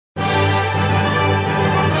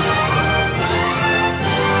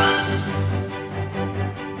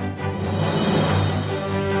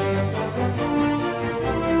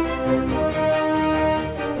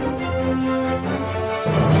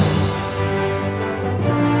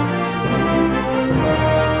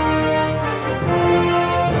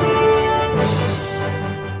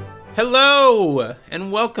Hello,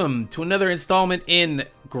 and welcome to another installment in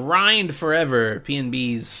Grind Forever.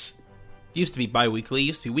 PNB's used to be bi-weekly,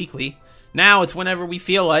 used to be weekly. Now it's whenever we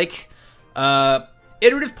feel like.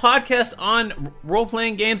 Iterative podcast on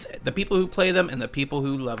role-playing games, the people who play them and the people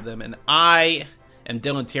who love them. And I am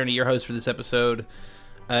Dylan Tierney, your host for this episode.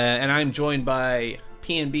 And I'm joined by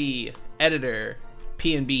PNB editor,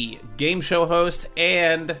 PNB game show host,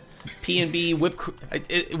 and PNB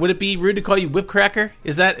would it be rude to call you whip cracker?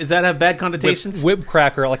 Does that have bad connotations? Whip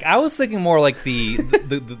cracker. Like I was thinking more like the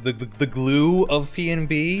glue of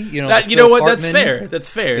PNB. You know, you know what? That's fair. That's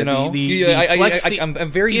fair. You know, I'm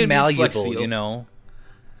very PNB's malleable. You know,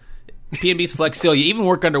 PNB's Flex Seal. You even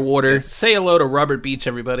work underwater. Yes. Say hello to Robert Beach,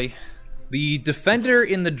 everybody. The defender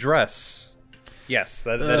in the dress. Yes,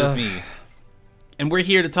 that is me. And we're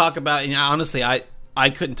here to talk about. You know, honestly, I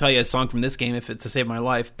couldn't tell you a song from this game if it's to save my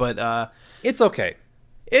life, but it's okay.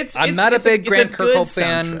 I'm not a big Grant Kirkhope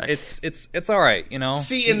fan. It's all right, you know.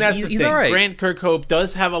 See, and that's the thing. All right. Grant Kirkhope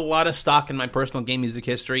does have a lot of stock in my personal game music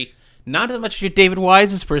history. Not as much as your David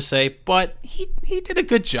Wise's per se, but he did a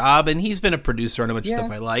good job, and he's been a producer on a bunch of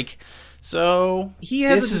stuff I like. So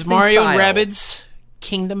this is Mario and Rabbids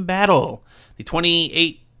Kingdom Battle, the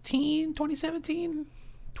 2018, 2017,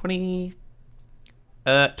 2017.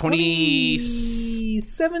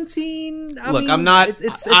 Look, I'm not.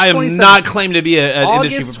 I am not claiming to be an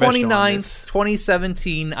industry professional. August 29th,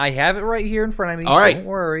 2017. I have it right here in front of me. All right, don't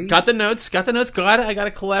worry. Got the notes. I got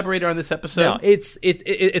a collaborator on this episode. No,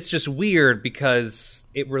 it's just weird because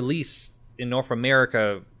it released in North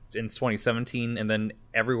America in 2017, and then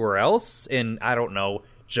everywhere else in I don't know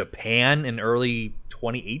Japan in early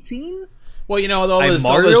 2018. Well, you know, all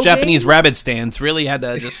those Japanese rabbit stands really had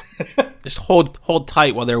to just hold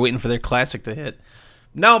tight while they're waiting for their classic to hit.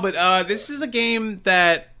 No, but this is a game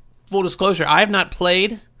that, full disclosure, I have not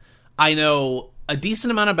played. I know a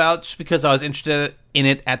decent amount about just because I was interested in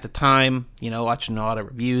it at the time, you know, watching a lot of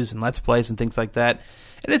reviews and Let's Plays and things like that.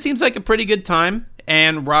 And it seems like a pretty good time.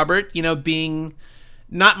 And Robert, you know, being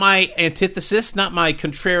not my antithesis, not my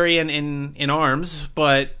contrarian in arms,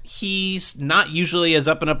 but he's not usually as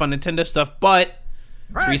up and up on Nintendo stuff, but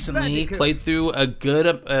recently played through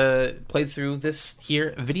this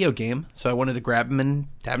here video game, so I wanted to grab him and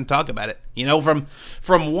have him talk about it. You know, from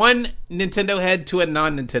one Nintendo head to a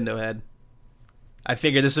non-Nintendo head. I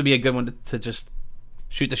figured this would be a good one to just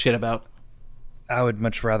shoot the shit about. I would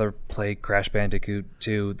much rather play Crash Bandicoot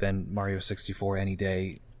 2 than Mario 64 any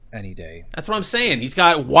day. That's what I'm saying. He's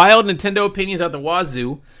got wild Nintendo opinions out the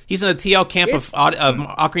wazoo. He's in the TL camp of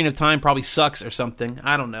Ocarina of Time probably sucks or something.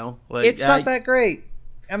 I don't know. Like, it's not that great.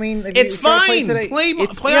 I mean, it's fine. Play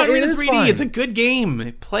Ocarina 3D. Fine. It's a good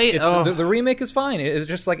game. Play it. The remake is fine. It's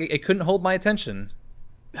just like it couldn't hold my attention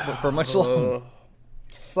for much long.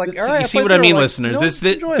 It's like, all right, you see what I mean, listeners?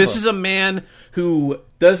 This is a man who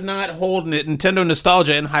does not hold Nintendo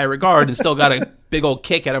nostalgia in high regard and still got a big old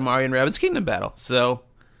kick out of Mario and Rabbids Kingdom Battle. So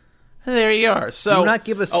there you are. So do not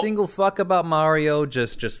give a single fuck about Mario.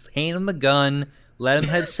 Just hand him the gun. Let him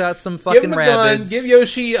headshot some fucking give him rabbits. Gun, give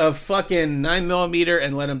Yoshi a fucking 9mm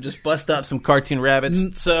and let him just bust up some cartoon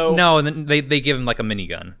rabbits. So no, and then they give him like a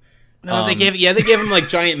minigun. No, they give him like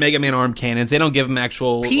giant Mega Man arm cannons. They don't give him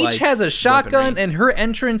actual. Peach has a shotgun, and her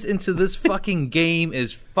entrance into this fucking game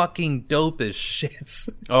is fucking dope as shit.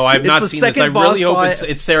 Oh, I've not seen this. I really hope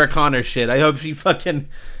it's Sarah Connor shit. I hope she fucking.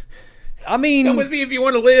 I mean, come with me if you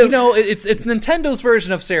want to live. You know, it's Nintendo's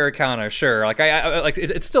version of Sarah Connor. Sure, like I like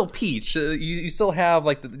it's still Peach. You still have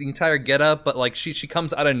like the entire getup, but like she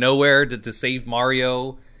comes out of nowhere to save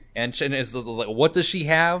Mario, and is like, what does she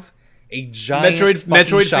have? A giant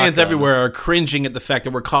Metroid shotgun. Fans everywhere are cringing at the fact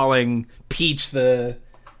that we're calling Peach the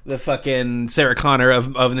fucking Sarah Connor of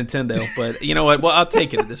Nintendo. But you know what? Well, I'll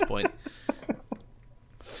take it at this point.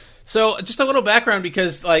 So, just a little background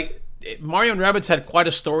because like. Mario and Rabbids had quite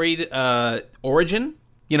a storied origin,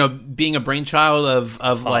 you know, being a brainchild of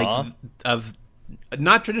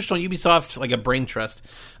not traditional Ubisoft, like a brain trust.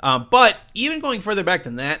 But even going further back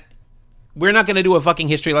than that, we're not going to do a fucking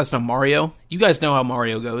history lesson on Mario. You guys know how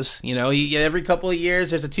Mario goes. You know, every couple of years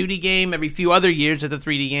there's a 2D game. Every few other years there's a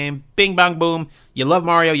 3D game. Bing, bang, boom. You love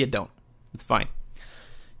Mario, you don't. It's fine.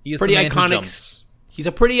 He is pretty the man iconic. Who jumps. He's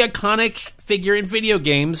a pretty iconic figure in video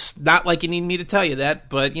games. Not like you need me to tell you that,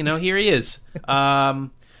 but, you know, here he is.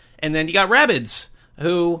 And then you got Rabbids,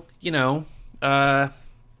 who, you know, I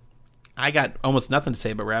got almost nothing to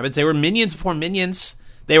say about Rabbids. They were minions before minions.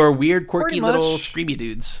 They were weird, quirky little screamy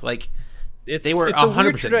dudes. Like, they were 100%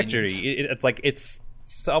 weird trajectory. Minions. It's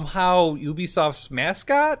somehow Ubisoft's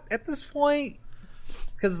mascot at this point.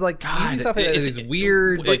 Because, like, Ubisoft has this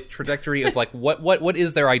weird, like, trajectory of, like, what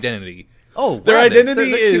is their identity? Oh, their rabbits.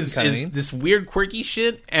 identity They're is this weird, quirky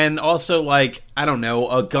shit, and also like I don't know,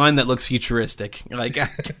 a gun that looks futuristic. Like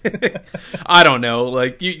I don't know,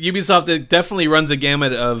 like Ubisoft definitely runs a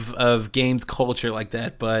gamut of games culture like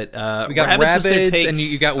that. But we got rabbits, and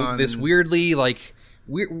you got this weirdly like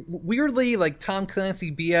Tom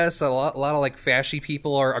Clancy BS. A lot of like fashy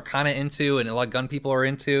people are kind of into, and a lot of gun people are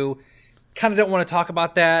into. Kind of don't want to talk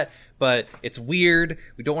about that, but it's weird.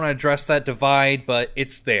 We don't want to address that divide, but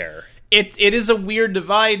it's there. It is a weird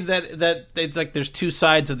divide that it's like there's two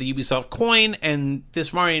sides of the Ubisoft coin, and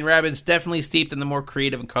this Mario & Rabbids definitely steeped in the more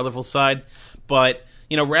creative and colorful side. But,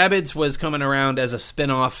 you know, Rabbids was coming around as a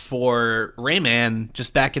spin-off for Rayman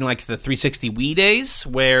just back in like the 360 Wii days,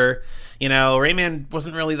 where, you know, Rayman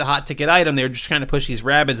wasn't really the hot ticket item. They were just trying to push these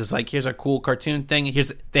Rabbids. It's like, here's our cool cartoon thing.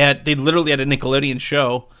 They literally had a Nickelodeon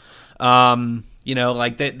show. You know,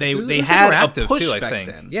 like they had a push too, back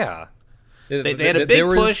then. Yeah. They had a big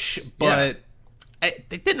push, but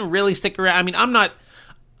they didn't really stick around. I mean, I'm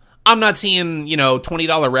not seeing, you know, $20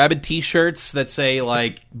 Rabbids T-shirts that say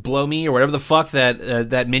like "Blow Me" or whatever the fuck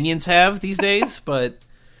that Minions have these days. But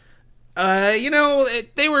you know,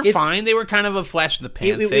 they were fine. They were kind of a flash in the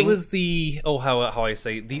pan thing. It was the how I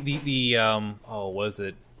say was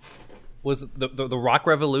it? Was it the Rock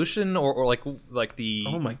Revolution or like the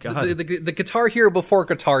oh my god the Guitar Hero before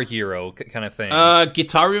Guitar Hero kind of thing?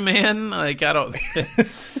 Guitaru Man, like I don't.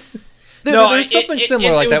 There's something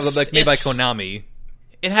similar like that, like made by Konami.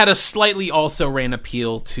 It had a slightly also ran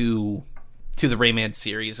appeal to the Rayman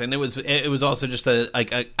series, and it was also just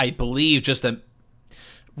I believe just a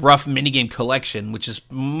rough minigame collection, which is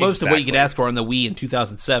most of what you could ask for on the Wii in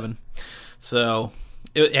 2007. So.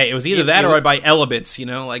 It was either that or I buy Elebits, you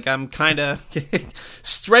know? Like, I'm kind of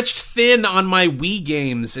stretched thin on my Wii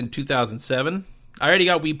games in 2007. I already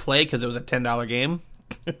got Wii Play because it was a $10 game.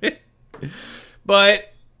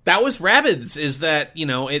 But that was Rabbids, is that, you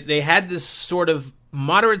know, they had this sort of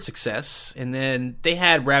moderate success, and then they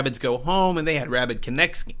had Rabbids Go Home, and they had Rabbids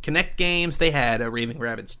Connect games, they had Raving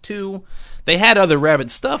Rabbids 2. They had other Rabbids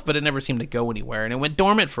stuff, but it never seemed to go anywhere, and it went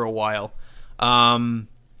dormant for a while.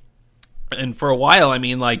 And for a while, I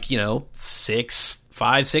mean, like, you know,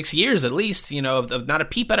 5, 6 years at least, you know, of not a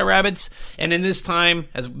peep out of Rabbids. And in this time,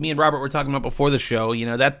 as me and Robert were talking about before the show, you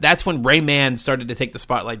know, that's when Rayman started to take the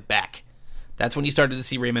spotlight back. That's when you started to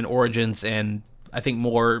see Rayman Origins and, I think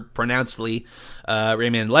more pronouncedly,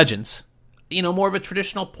 Rayman Legends. You know, more of a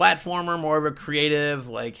traditional platformer, more of a creative,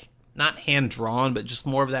 like, not hand-drawn, but just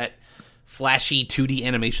more of that flashy 2D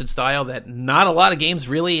animation style that not a lot of games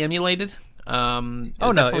really emulated. It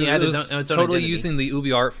was totally using the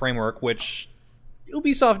UbiArt framework, which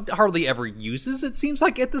Ubisoft hardly ever uses, it seems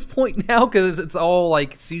like, at this point now, because it's all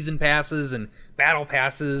like season passes and battle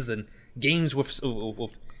passes and games with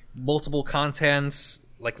multiple contents,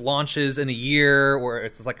 like launches in a year, where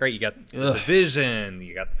it's like, right, you got The Division,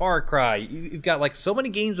 you got Far Cry, you've got like so many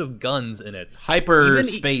games with guns in it.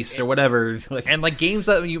 Hyperspace or whatever. And like games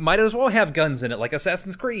that you might as well have guns in it, like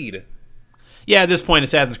Assassin's Creed. Yeah, at this point,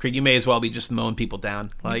 Assassin's Creed, you may as well be just mowing people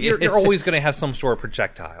down. Like you're always going to have some sort of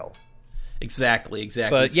projectile. Exactly.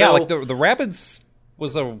 But yeah, like the Rabbids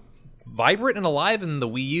was a vibrant and alive in the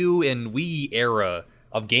Wii U and Wii era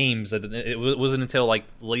of games. It wasn't until like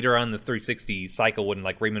later on in the 360 cycle when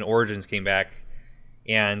like Rayman Origins came back,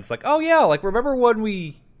 and it's like, oh yeah, like remember when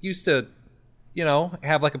we used to, you know,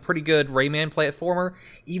 have like a pretty good Rayman platformer,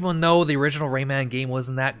 even though the original Rayman game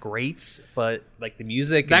wasn't that great, but like the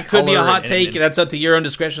music, that could be a hot take. That's up to your own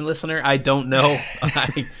discretion, listener. I don't know.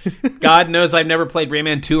 God knows I've never played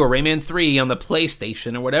Rayman 2 or Rayman 3 on the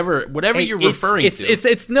PlayStation or whatever you're referring to.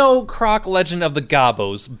 It's no Croc Legend of the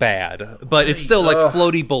Gobos bad, but it's still like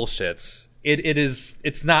floaty bullshit.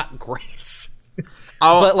 It's not great.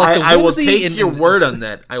 I will take your word on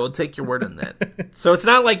that. I will take your word on that. So it's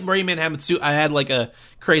not like Rayman had like a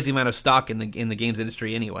crazy amount of stock in the games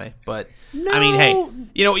industry anyway. But no. I mean, hey,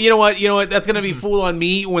 you know what? That's gonna be fool on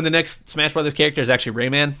me when the next Smash Brothers character is actually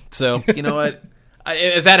Rayman. So you know what?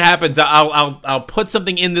 If that happens, I'll put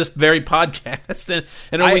something in this very podcast, and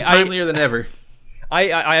it'll be timelier than ever.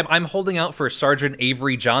 I'm holding out for Sergeant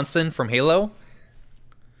Avery Johnson from Halo.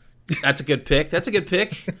 That's a good pick.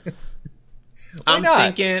 I'm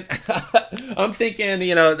thinking,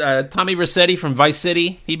 you know, Tommy Vercetti from Vice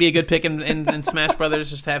City. He'd be a good pick in Smash Brothers.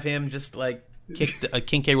 Just have him just like kick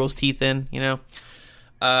King K. Rool's teeth in, you know.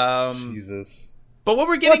 Jesus. But what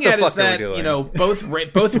we're getting at is that, you know, both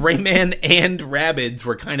Rayman and Rabbids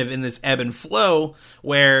were kind of in this ebb and flow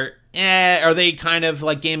where, are they kind of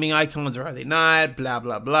like gaming icons or are they not? Blah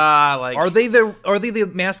blah blah. Like, are they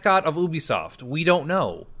the mascot of Ubisoft? We don't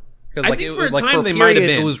know. Because I think for a time they might have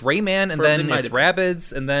been. It was Rayman, and then it's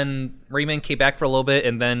Rabbids, and then Rayman came back for a little bit,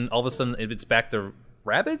 and then all of a sudden it's back to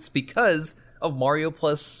Rabbids because of Mario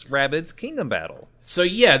plus Rabbids Kingdom Battle. So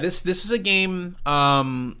yeah, this was a game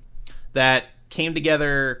that came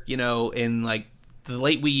together, in like the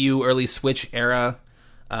late Wii U, early Switch era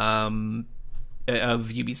of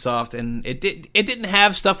Ubisoft, and it didn't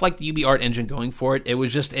have stuff like the UbiArt engine going for it. It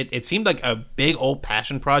was just it seemed like a big old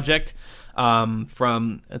passion project.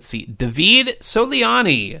 From David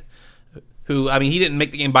Soliani, who, I mean, he didn't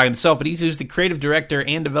make the game by himself, but he's the creative director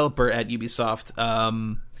and developer at Ubisoft,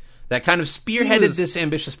 that kind of spearheaded this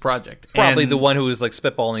ambitious project. Probably the one who was like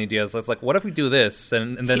spitballing ideas. It's like, what if we do this?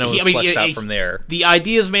 And then it was fleshed out from there. The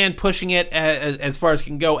ideas man pushing it as far as it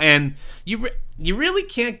can go, and you really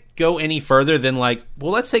can't go any further than like,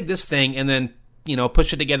 well, let's take this thing and then,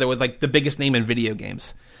 push it together with like the biggest name in video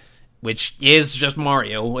games, which is just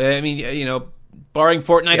Mario. I mean, barring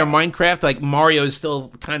Fortnite or Minecraft, like Mario is still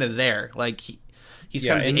kind of there. Like he's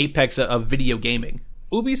kind of the apex of video gaming.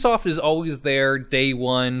 Ubisoft is always there day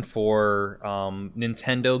one for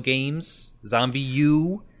Nintendo games, Zombie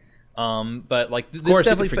U. But like this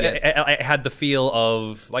definitely I had the feel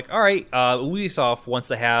of like, all right, Ubisoft wants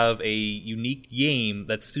to have a unique game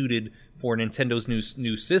that's suited for Nintendo's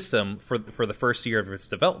new system for the first year of its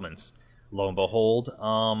development. Lo and behold,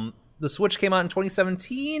 the Switch came out in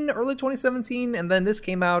 2017, early 2017, and then this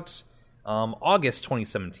came out August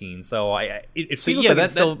 2017. So it feels like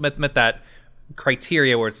it still met that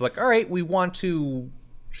criteria where it's like, all right, we want to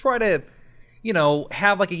try to,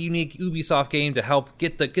 have like a unique Ubisoft game to help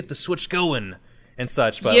get the Switch going and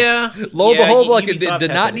such. But lo and behold, like it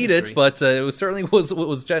did not need it, but it was certainly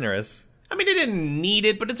was generous. I mean, it didn't need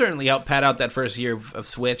it, but it certainly helped pad out that first year of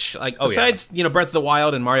Switch. Like, besides, Breath of the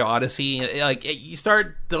Wild and Mario Odyssey, like, you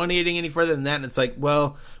start donating any further than that, and it's like,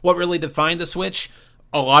 well, what really defined the Switch?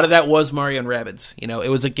 A lot of that was Mario and Rabbids. It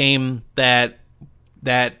was a game that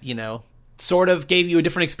sort of gave you a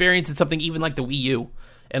different experience than something even like the Wii U.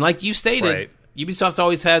 And like you stated, Ubisoft's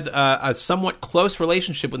always had a somewhat close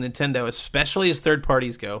relationship with Nintendo, especially as third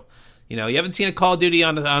parties go. You haven't seen a Call of Duty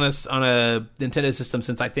on a Nintendo system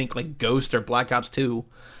since I think like Ghost or Black Ops 2,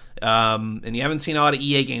 and you haven't seen a lot of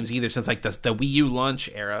EA games either since like the Wii U launch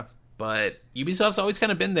era. But Ubisoft's always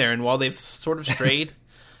kind of been there, and while they've sort of strayed,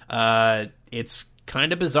 it's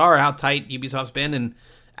kind of bizarre how tight Ubisoft's been. And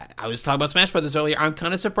I was talking about Smash Brothers earlier. I'm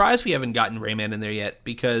kind of surprised we haven't gotten Rayman in there yet,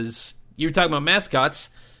 because you were talking about mascots.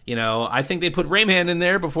 I think they'd put Rayman in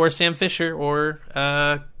there before Sam Fisher or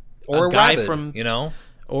a guy Rabbid, from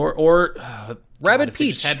Or Rabbid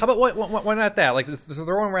Peach. How about why not that? Like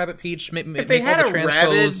throw in Rabbid Peach. If they had a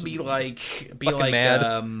Rabbid, be like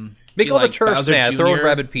mad. Make all the turfs mad. Throw in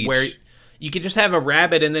Rabbid Peach. Where you could just have a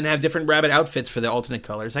rabbit and then have different rabbit outfits for the alternate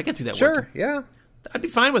colors. I could see that. Sure, yeah, I'd be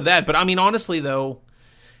fine with that. But I mean, honestly, though,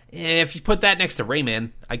 if you put that next to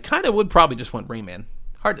Rayman, I kind of would probably just want Rayman.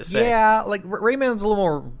 Hard to say. Yeah, like Rayman's a little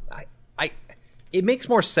more. It makes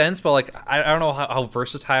more sense, but like I don't know how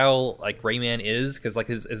versatile like Rayman is, because like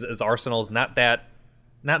his arsenal is not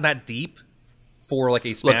that deep for like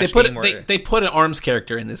a Smash game. They put an ARMS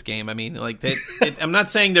character in this game. I mean, like I'm not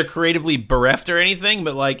saying they're creatively bereft or anything,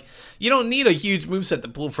 but like you don't need a huge moveset to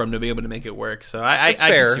pull from to be able to make it work. So I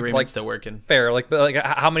can see Rayman still working. Fair, but like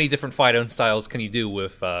how many different fight-on styles can you do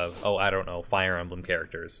with I don't know, Fire Emblem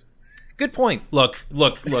characters? Good point. Look.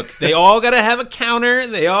 They all gotta have a counter.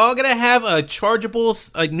 They all gotta have a chargeable,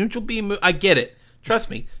 neutral beam. I get it.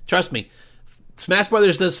 Trust me. Smash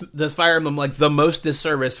Brothers does Fire Emblem like the most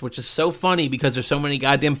disservice, which is so funny because there's so many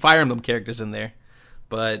goddamn Fire Emblem characters in there.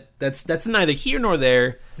 But that's neither here nor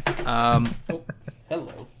there.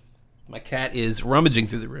 Hello. My cat is rummaging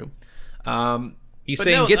through the room. He's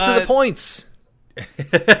saying, get to the points.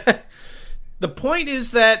 The point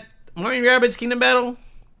is that Mario & Rabbids Kingdom Battle,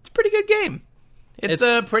 it's a pretty good game. It's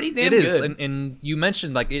pretty damn good. It is, and you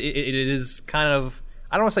mentioned like it is kind of,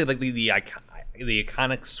 I don't want to say like the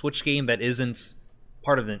iconic Switch game that isn't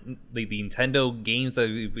part of the Nintendo games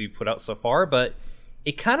that we've put out so far, but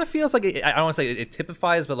it kind of feels like I don't want to say it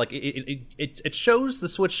typifies, but like it shows the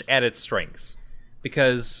Switch at its strengths.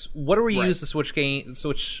 Because what do we use the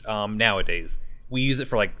Switch nowadays? We use it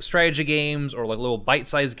for like strategy games or like little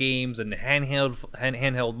bite-sized games and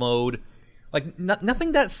handheld mode. Like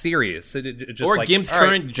nothing that serious. It just or like, GIMP's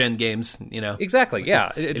current gen games, Exactly,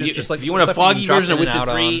 yeah. Just like if you want a foggy version of Witcher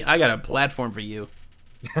 3, I got a platform for you.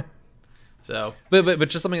 So, but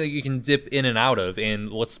just something that you can dip in and out of,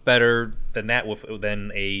 and what's better than that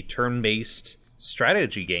than a turn-based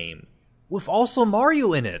strategy game with also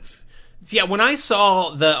Mario in it? Yeah, when I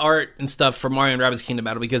saw the art and stuff for Mario & Rabbids Kingdom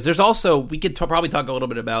Battle, because there's also, we could probably talk a little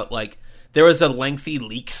bit about like there was a lengthy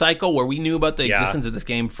leak cycle where we knew about the existence of this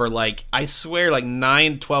game for like, I swear, like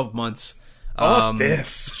 9-12 months.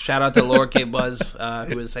 This. Shout out to Laura K. Buzz,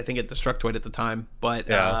 who was, I think, at Destructoid at the time, but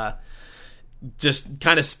just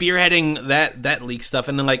kind of spearheading that leak stuff.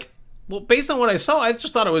 And then, like, well, based on what I saw, I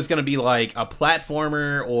just thought it was going to be like a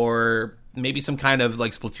platformer or maybe some kind of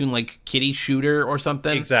like Splatoon-like kiddie shooter or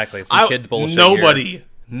something. Exactly, some kid bullshit.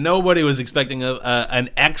 Nobody was expecting an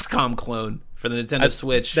XCOM clone for the Nintendo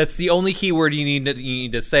Switch. That's the only keyword you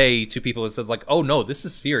need to say to people. It says like, "Oh no, this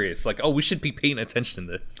is serious." Like, "Oh, we should be paying attention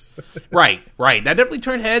to this." Right. That definitely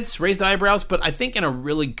turned heads, raised eyebrows, but I think in a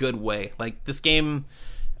really good way. Like, this game,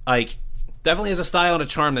 like, definitely has a style and a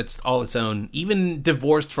charm that's all its own, even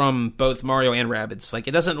divorced from both Mario and Rabbids. Like,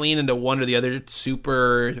 it doesn't lean into one or the other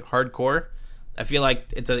super hardcore. I feel like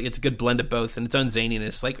it's a good blend of both and its own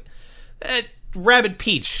zaniness. Like, Rabbid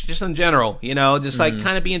Peach, just in general, you know, just like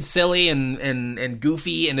kind of being silly and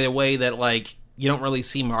goofy in a way that like you don't really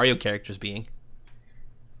see Mario characters being.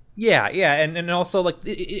 Yeah, and also like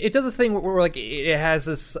it does a thing where like it has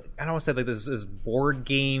this, I don't want to say like this board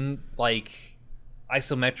game like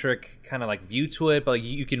isometric kind of like view to it, but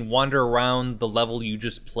you can wander around the level you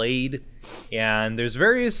just played, and there's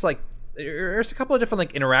various like there's a couple of different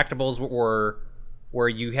like interactables where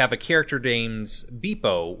you have a character named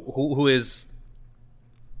Beepo who is,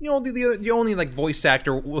 you know, the only like voice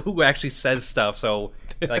actor who actually says stuff. So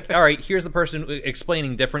like, all right, here's the person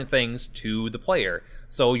explaining different things to the player.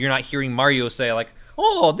 So you're not hearing Mario say like,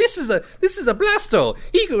 "Oh, this is a Blasto.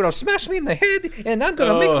 He gonna smash me in the head, and I'm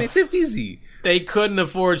gonna make myself dizzy." They couldn't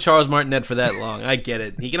afford Charles Martinet for that long. I get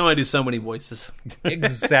it. He can only do so many voices.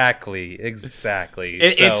 Exactly.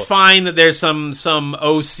 It's fine that there's some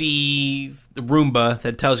OC Roomba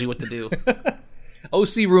that tells you what to do.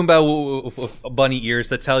 OC Roomba with bunny ears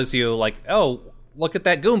that tells you, like, "Oh, look at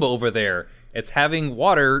that Goomba over there. It's having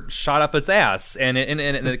water shot up its ass." And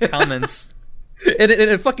it comments... And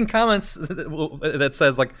it fucking comments that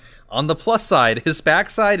says, like, "On the plus side, his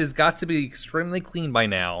backside has got to be extremely clean by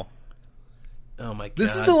now." Oh my god!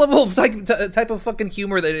 This is the level of type of fucking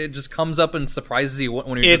humor that it just comes up and surprises you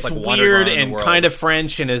when you're just like wandering around in the world. It's weird and kind of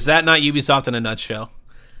French, and is that not Ubisoft in a nutshell?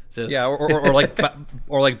 Just... Yeah, or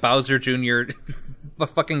like Bowser Jr.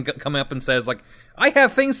 fucking coming up and says like, "I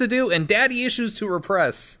have things to do and daddy issues to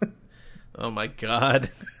repress." Oh my god!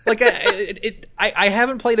 Like I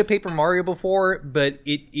haven't played a Paper Mario before, but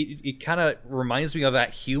it kind of reminds me of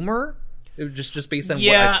that humor, just based on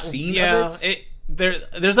what I've seen of it.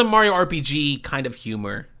 There's a Mario RPG kind of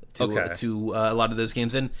humor to a lot of those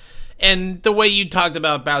games, and the way you talked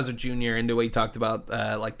about Bowser Jr. and the way you talked about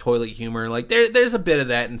like toilet humor, like there's a bit of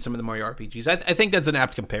that in some of the Mario RPGs. I think that's an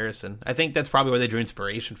apt comparison. I think that's probably where they drew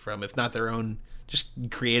inspiration from, if not their own just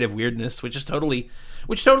creative weirdness, which totally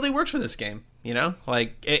works for this game. You know,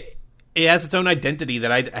 like it has its own identity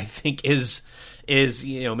that I think is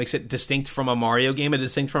you know, makes it distinct from a Mario game and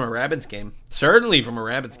distinct from a Rabbids game. Certainly from a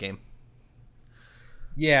Rabbids game.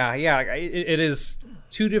 Yeah, it is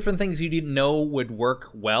two different things you didn't know would work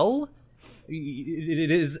well.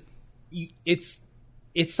 It's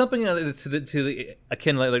something to the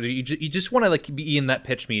akin like you just want to like be in that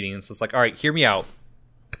pitch meeting, and so it's like, all right, hear me out.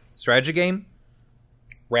 Strategy game,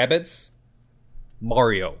 Rabbids,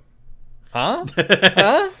 Mario, huh?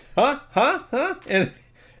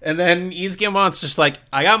 And then Izugamon's just like,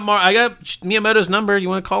 I got Miyamoto's number. You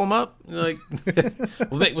want to call him up? Like,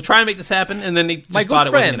 we'll try and make this happen. And then he just thought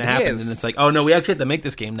it wasn't going to happen. Yes. And it's like, oh no, we actually have to make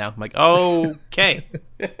this game now. I'm like, okay.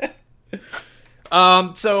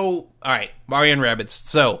 So, all right, Mario and Rabbids.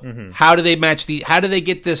 So, how do they match how do they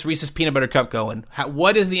get this Reese's Peanut Butter Cup going?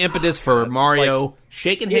 What is the impetus for Mario like,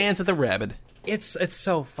 shaking hands with a rabbit? It's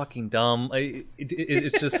so fucking dumb.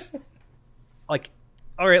 It's just like,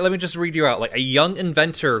 all right, let me just read you out. Like, a young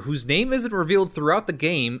inventor whose name isn't revealed throughout the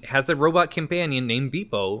game has a robot companion named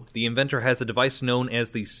Beepo. The inventor has a device known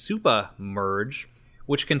as the Supa Merge,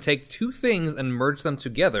 which can take two things and merge them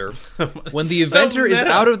together. When the inventor is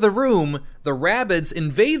out of the room, the Rabbids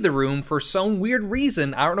invade the room for some weird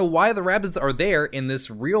reason. I don't know why the Rabbids are there in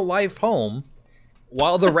this real-life home.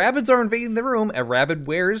 While the Rabbids are invading the room, a Rabbid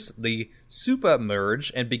wears the Supa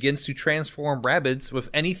Merge and begins to transform Rabbids with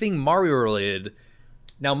anything Mario-related.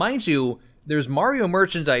 Now, mind you, there's Mario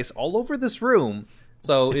merchandise all over this room,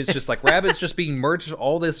 so it's just like Rabbids just being merged with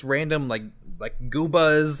all this random like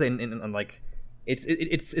Goombas and like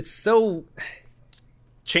it's so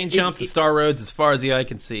chain chomps and Star Roads as far as the eye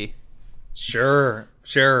can see. Sure,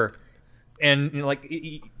 and you know, like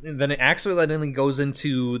then it accidentally goes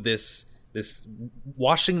into this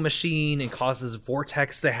washing machine and causes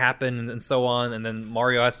vortex to happen and so on, and then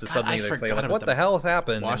Mario has to suddenly say like, what the hell has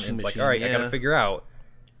happened? And like, all right, I gotta figure out.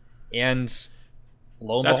 And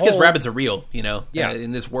lo and that's behold, because rabbits are real, you know. Yeah.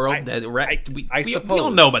 In this world, I we suppose.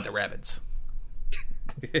 all know about the rabbits.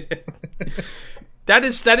 That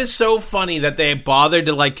is so funny that they bothered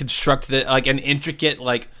to like construct an intricate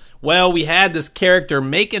like. Well, we had this character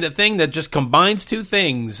making a thing that just combines two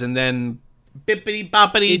things, and then bippity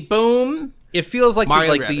boppity boom. It feels like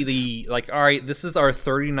Mario like the all right, this is our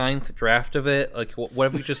 39th draft of it. Like, what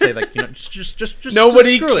if we just say like, you know, just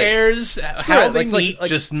nobody just cares how they meet.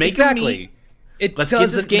 Just make exactly. them meet. It Let's get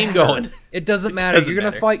this game going. It doesn't matter. Doesn't You're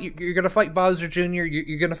gonna matter. fight. You're gonna fight Bowser Jr.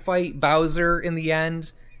 You're gonna fight Bowser in the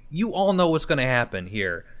end. You all know what's gonna happen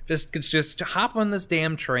here. Just hop on this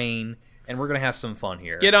damn train, and we're gonna have some fun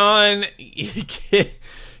here. Get on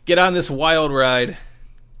this wild ride.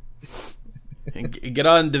 And get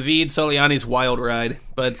on David Soliani's wild ride.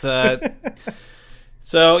 But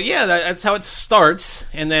so yeah, that's how it starts.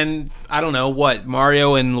 And then I don't know what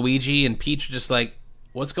Mario and Luigi and Peach are just like,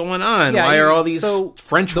 what's going on? Yeah, why are all these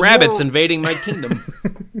French rabbits invading my kingdom?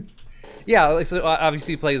 Yeah, like, so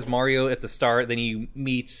obviously you play as Mario at the start, then you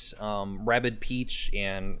meet Rabid Peach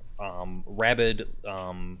and Rabid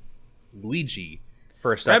Luigi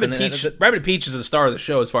first up. Rabid Peach is the star of the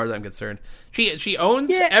show, as far as I'm concerned. She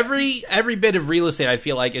owns every bit of real estate. I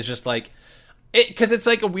feel like it's just like because it's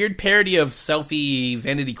like a weird parody of selfie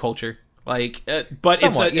vanity culture. Like, but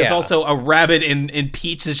somewhat, it's also a rabbit in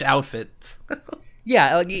Peach's outfit.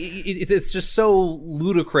 Yeah, like it's just so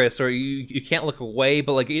ludicrous, or you can't look away.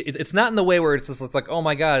 But like it's not in the way where it's like, oh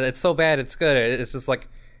my god, it's so bad, it's good. It's just like,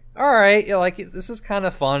 all right, like this is kind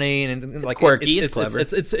of funny and like quirky, it's clever.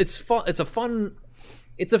 It's fun.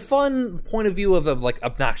 It's a fun point of view of like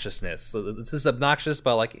obnoxiousness. So this is obnoxious,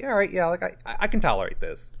 but like, all right, yeah, like I can tolerate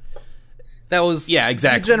this. That was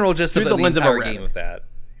exactly the general gist of the lens entire of a game with that.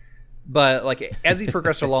 But like as you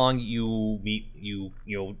progress along, you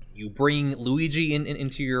bring Luigi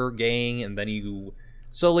into your gang, and then you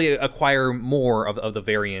slowly acquire more of the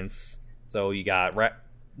variants. So you got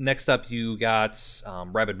next up you got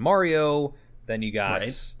Rabbid Mario. Then you got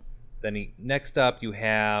next up you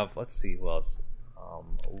have, let's see who else.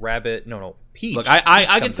 Peach. Look,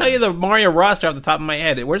 I can tell you the Mario roster off the top of my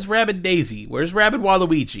head. Where's Rabbid Daisy? Where's Rabbid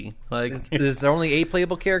Waluigi? Like, there's only 8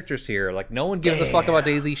 playable characters here. Like, no one gives a fuck about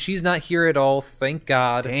Daisy. She's not here at all. Thank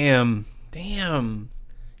God. Damn.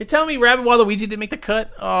 You're telling me Rabbid Waluigi didn't make the cut?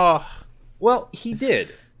 Oh. Well, he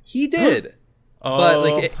did. But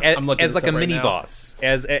like as like a mini boss,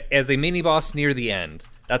 as a mini boss near the end.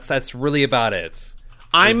 That's really about it.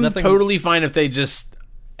 I'm totally fine if they just.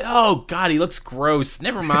 Oh God, he looks gross.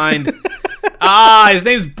 Never mind. His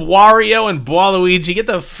name's Wario and Waluigi. Get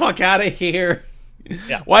the fuck out of here.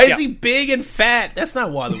 Yeah. Why is he big and fat? That's not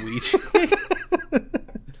Waluigi.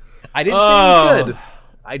 I didn't say he was good.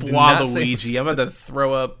 I did not say Waluigi. I'm about to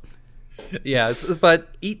throw up. Yeah,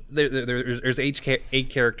 but there's 8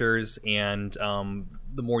 characters, and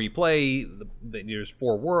the more you play, there's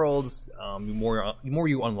 4 worlds. The more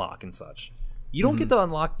you unlock and such. You don't get to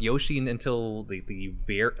unlock Yoshi until the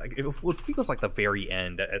very. It feels like the very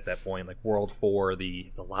end at that point, like World 4, the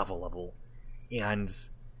lava level, and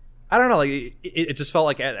I don't know. Like it just felt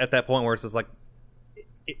like at that point where it's just like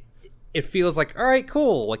it feels like, all right,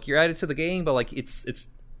 cool. Like you're added to the game, but like it's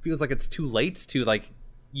feels like it's too late to like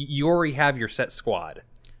you already have your set squad.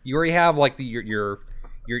 You already have like your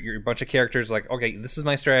bunch of characters. Like, okay, this is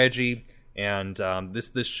my strategy, and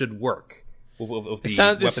this should work. It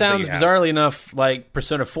sounds bizarrely enough like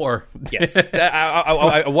Persona 4. Yes,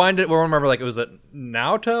 I wanted to remember like it was a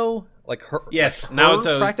Naoto, like her. Yes, her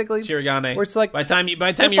Naoto practically Shirogane. Where it's like by the time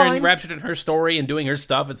you're enraptured in her story and doing her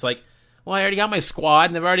stuff, it's like, well, I already got my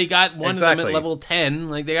squad, and I've already got one of them at level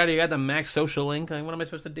 10. Like they already got the max social link. Like, what am I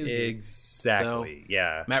supposed to do? Exactly. So,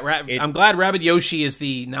 yeah. I'm glad Rabbid Yoshi is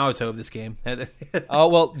the Naoto of this game. Oh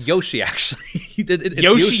well, Yoshi actually.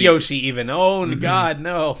 It's Yoshi even. Oh God,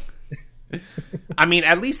 no. I mean,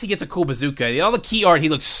 at least he gets a cool bazooka. All the key art, he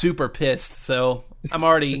looks super pissed. So I'm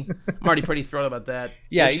already pretty thrilled about that.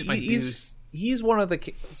 Yeah, he's one of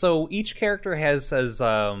the. So each character has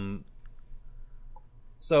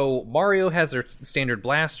so Mario has their standard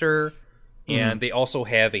blaster, and they also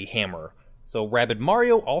have a hammer. So Rabbid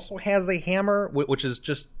Mario also has a hammer, which is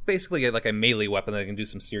just basically like a melee weapon that can do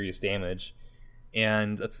some serious damage.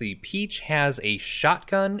 And let's see, Peach has a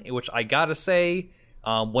shotgun, which I gotta say.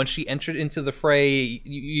 Once she entered into the fray,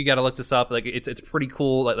 you got to look this up. Like it's pretty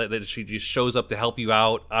cool that she just shows up to help you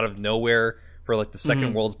out of nowhere for like the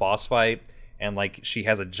second world's boss fight, and like she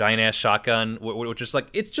has a giant ass shotgun, which is like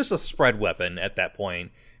it's just a spread weapon at that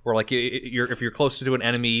point. Where like if you're close to an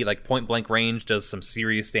enemy, like point blank range does some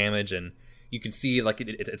serious damage, and you can see like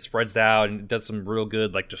it spreads out and it does some real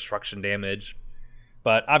good like destruction damage.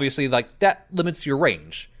 But obviously, like, that limits your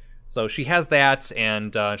range. So she has that,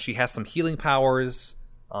 and she has some healing powers.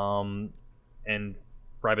 And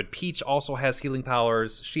Rabbid Peach also has healing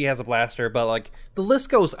powers. She has a blaster, but like the list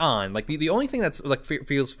goes on. Like the only thing that's like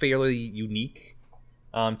feels fairly unique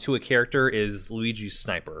to a character is Luigi's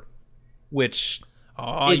sniper, which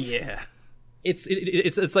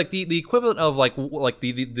it's like the equivalent of like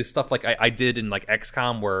the stuff like I did in like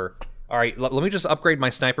XCOM, where all right, let me just upgrade my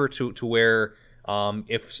sniper to where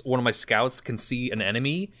if one of my scouts can see an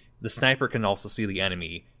enemy, the sniper can also see the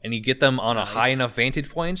enemy, and you get them on a high enough vantage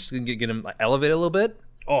point, so you can get them elevated a little bit.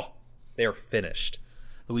 Oh, they're finished.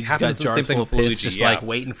 Luigi's got jars full of piss, just like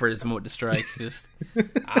waiting for his mote to strike. Just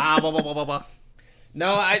blah, blah, blah, blah, blah.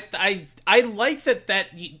 No, I like that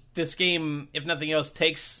this game, if nothing else,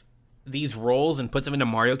 takes these roles and puts them into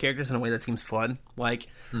Mario characters in a way that seems fun. Like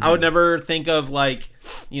I would never think of like,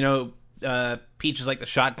 you know, Peach is like the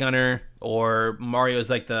shotgunner, or Mario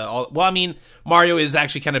is like Mario is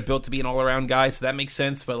actually kind of built to be an all-around guy, so that makes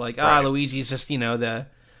sense. But like, Luigi's just, you know, the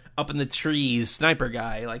up in the trees sniper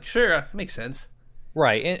guy. Like, sure, makes sense.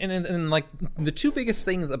 Right, and like the two biggest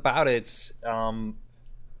things about it,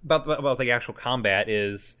 about the actual combat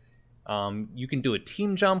is, you can do a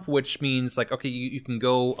team jump, which means like, okay, you can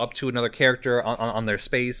go up to another character on their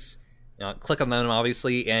space, click on them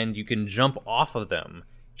obviously, and you can jump off of them.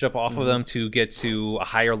 Of them to get to a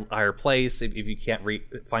higher place if you can't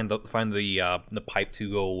find the pipe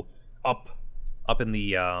to go up in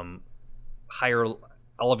the higher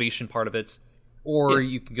elevation part of it, or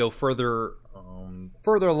you can go further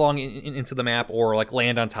along into the map, or like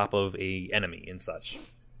land on top of a enemy and such.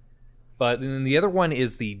 But then the other one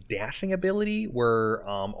is the dashing ability, where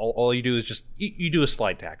all you do is just you do a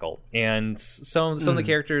slide tackle, and some of the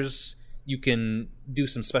characters, you can do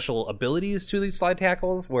some special abilities to these slide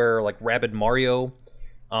tackles, where like Rabbid Mario,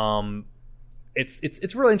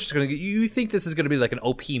 it's really interesting. You think this is going to be like an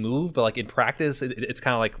OP move, but like in practice, it's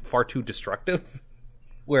kind of like far too destructive.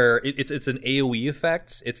 Where it's an AOE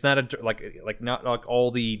effect. It's not not like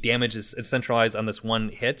all the damage is centralized on this one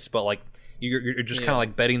hit, but like you're just kind of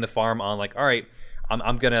like betting the farm on like, all right,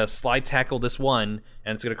 I'm gonna slide tackle this one,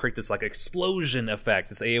 and it's gonna create this like explosion effect,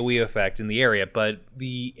 this AOE effect in the area. But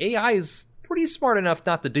the AI is pretty smart enough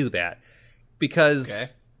not to do that,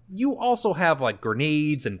 because you also have like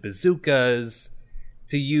grenades and bazookas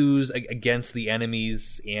to use against the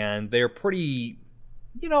enemies, and they're pretty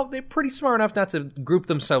smart enough not to group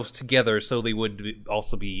themselves together so they would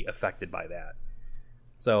also be affected by that.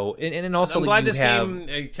 So and also I'm glad this game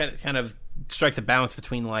kind of strikes a balance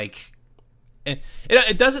between like.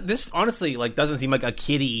 It doesn't. This honestly like doesn't seem like a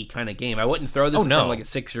kiddie kind of game. I wouldn't throw this in front of like a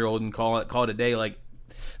 6-year-old and call it a day. Like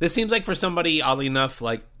this seems like for somebody oddly enough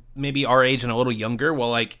like maybe our age and a little younger.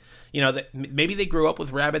 Well, like you know maybe they grew up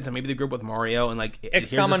with Rabbids and maybe they grew up with Mario and like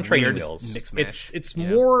XCOM on training wheels. It's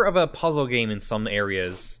more of a puzzle game in some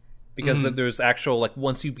areas, because there's actual like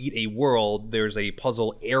once you beat a world, there's a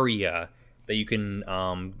puzzle area that you can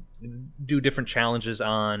do different challenges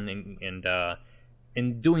on,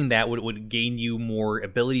 and doing that would gain you more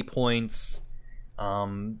ability points,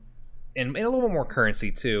 and a little bit more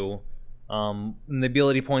currency too. And the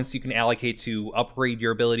ability points you can allocate to upgrade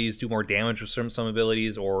your abilities, do more damage with some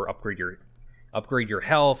abilities, or upgrade your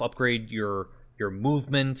health, upgrade your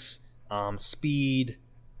movement, speed,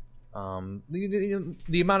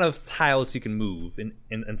 the amount of tiles you can move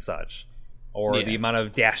and such, or the amount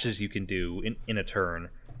of dashes you can do in a turn.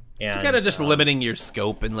 And so kind of just limiting your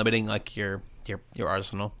scope and limiting like your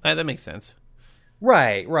arsenal. That makes sense.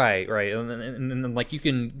 Right. And like you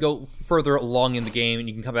can go further along in the game, and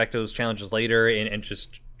you can come back to those challenges later and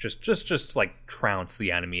just like trounce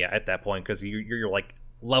the enemy at that point, because you're like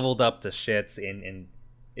leveled up to shit, and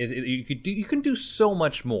you can do so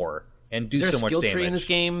much more and do so much damage. Is there a skill tree in this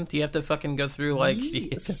game? Do you have to fucking go through like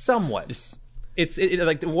somewhat? It's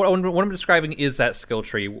like what I'm describing is that skill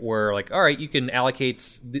tree where like, all right, you can allocate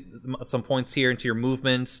some points here into your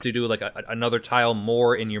movements to do like another tile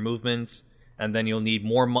more in your movements, and then you'll need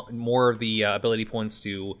more of the ability points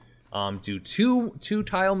to do two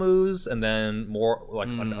tile moves, and then more like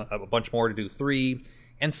a bunch more to do 3,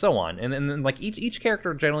 and so on. And then like each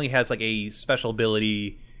character generally has like a special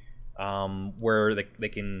ability where they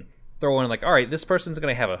can throw in like, all right, this person's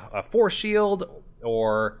gonna have a force shield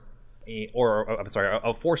or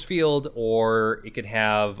a force field, or it could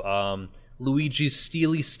have Luigi's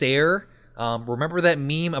Steely Stare. Remember that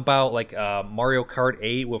meme about like Mario Kart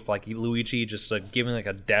 8 with like Luigi just giving like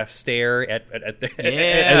a death stare at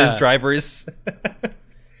his drivers?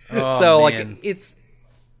 So man. Like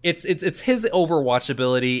it's his Overwatch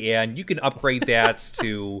ability, and you can upgrade that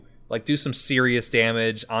to like do some serious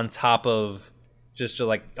damage on top of just to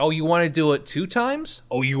like, oh, you want to do it 2 times?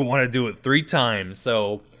 Oh, you want to do it 3 times?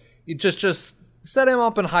 So you just set him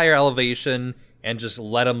up in higher elevation and just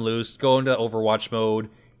let him loose. Go into Overwatch mode,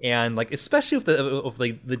 and like especially with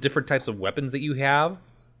the different types of weapons that you have,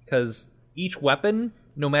 because each weapon,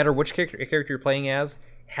 no matter which character you're playing as,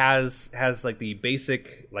 has like the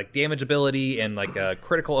basic like damage ability and like a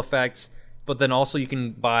critical effect, but then also you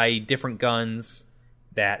can buy different guns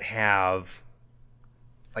that have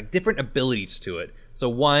like different abilities to it. So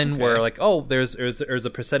one where like, oh, there's a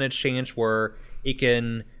percentage chance where it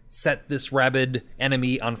can set this rabid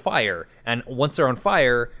enemy on fire, and once they're on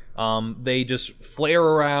fire, they just flare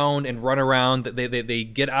around and run around. They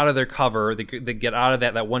get out of their cover. They get out of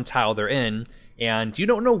that one tile they're in, and you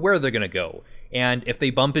don't know where they're gonna go. And if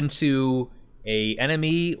they bump into a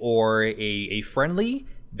enemy or a friendly,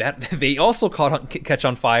 that they also catch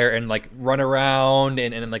on fire and like run around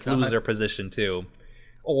and like lose their position too.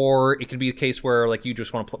 Or it could be a case where like you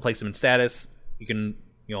just want to place them in status. You can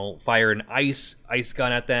fire an ice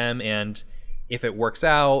gun at them, and if it works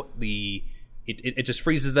out, it just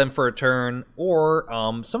freezes them for a turn. Or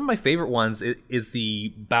some of my favorite ones is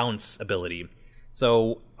the bounce ability.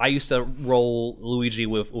 So I used to roll Luigi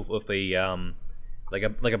with a like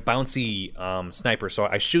a bouncy sniper. So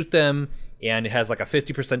I shoot them, and it has like a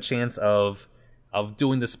 50% chance of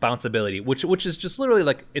doing this bounce ability, which is just literally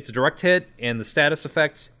like it's a direct hit, and the status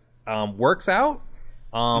effect works out.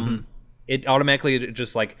 It automatically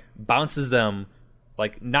just like bounces them,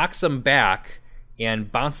 like knocks them back, and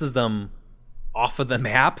bounces them off of the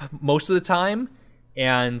map most of the time.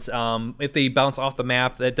 And if they bounce off the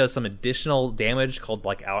map, that does some additional damage called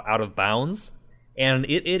like out of bounds. And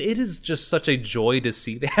it is just such a joy to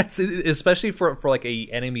see that, especially for like a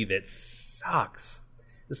enemy that sucks.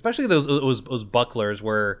 Especially those bucklers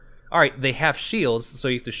where, all right, they have shields, so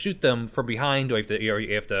you have to shoot them from behind, or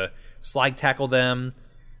you have to slide tackle them,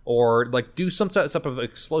 or like do some type of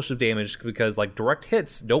explosive damage, because like direct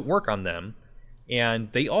hits don't work on them.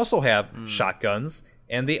 And they also have shotguns,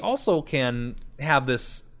 and they also can have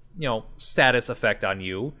this status effect on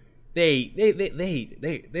you.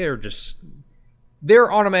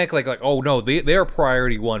 They're automatic like oh no, they're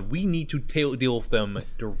priority 1. We need to deal with them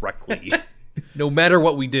directly. No matter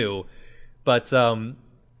what we do. But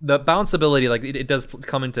the bounce ability, like it does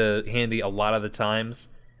come into handy a lot of the times.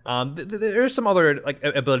 There's some other like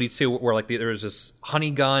abilities too, where like there's this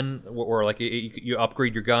honey gun, where like you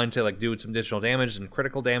upgrade your gun to like do some additional damage and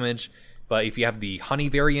critical damage. But if you have the honey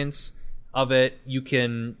variants of it, you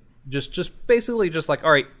can just basically just like,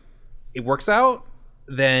 all right, it works out,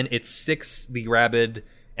 then it sticks the rabid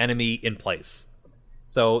enemy in place.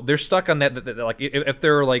 So they're stuck on that. Like if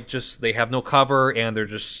they're like just they have no cover and they're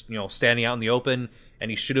just standing out in the open, and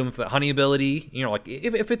you shoot them with the honey ability, like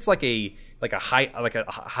if it's like a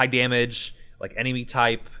high damage like enemy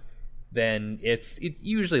type, then it's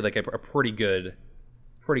usually like a pretty good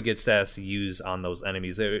status to use on those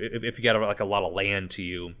enemies if you got like a lot of land to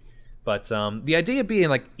you. But the idea being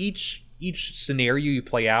like each scenario you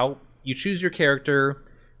play out, you choose your character,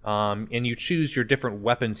 and you choose your different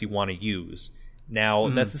weapons you want to use. Now,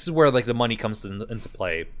 this is where like the money comes into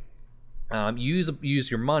play.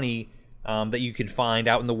 Use your money that you can find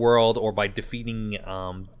out in the world, or by defeating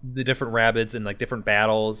the different rabbits in like different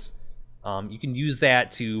battles. You can use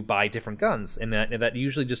that to buy different guns, and that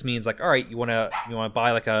usually just means like, all right, you want to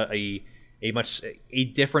buy like a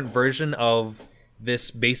different version of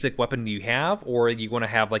this basic weapon you have, or you want to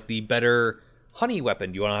have like the better honey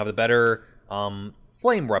weapon. You want to have the better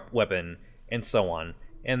flame weapon, and so on.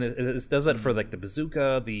 And this does it for like the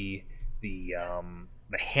bazooka, the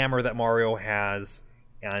hammer that Mario has.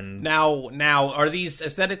 And now are these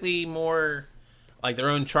aesthetically more like their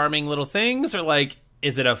own charming little things, or like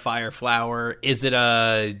is it a fire flower? Is it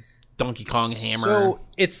a Donkey Kong hammer? So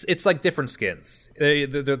it's like different skins.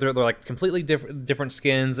 They're like completely different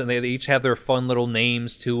skins, and they each have their fun little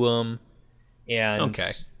names to them. And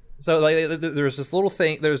so like there's this little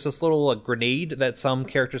thing. There's this little grenade that some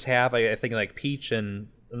characters have. I think like Peach and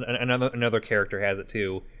another character has it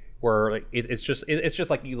too. Where like it's just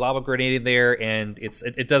like you lob a grenade in there, and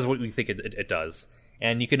it does what we think it does.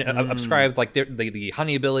 And you can subscribe like the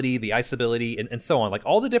honey ability, the ice ability, and so on. Like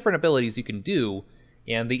all the different abilities you can do,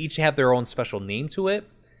 and they each have their own special name to it.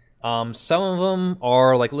 Some of them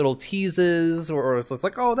are like little teases, or it's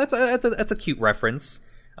like, oh, that's a cute reference.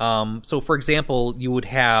 So for example, you would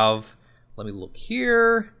have, let me look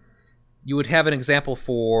here. You would have an example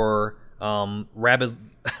for Rabbid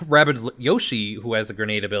Yoshi, who has a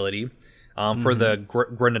grenade ability, for the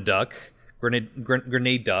Grenade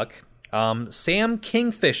Duck. Sam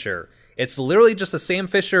Kingfisher It's literally just a Sam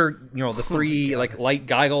Fisher, the three like light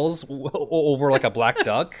goggles over like a black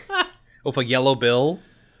duck with a yellow bill.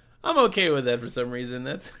 I'm okay with that for some reason.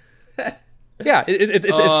 That's yeah. It's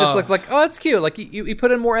just like oh, it's cute. Like you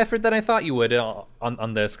put in more effort than I thought you would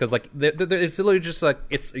on this because like it's literally just like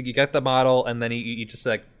you got the model and then you just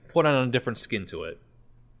like put on a different skin to it.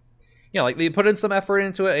 Like they put in some effort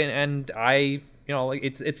into it, and I like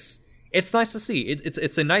it's nice to see.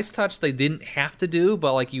 It's a nice touch they didn't have to do,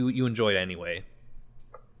 but like you enjoy it anyway.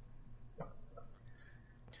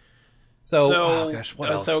 So oh gosh,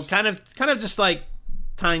 what else? So kind of just like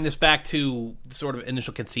tying this back to sort of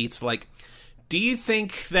initial conceits, like, do you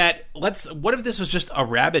think that what if this was just a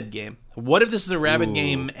Rabid game? What if this is a Rabid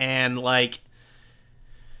game and like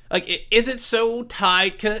is it so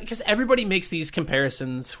tied? Because everybody makes these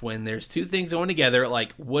comparisons when there's two things going together.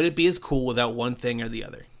 Like, would it be as cool without one thing or the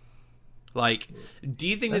other? Like, do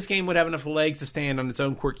you think this game would have enough legs to stand on its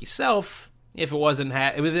own quirky self if it wasn't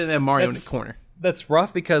it was in a Mario in the corner? That's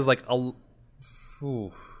rough because like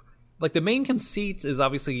like the main conceit is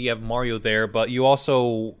obviously you have Mario there, but you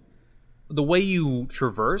also the way you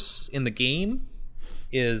traverse in the game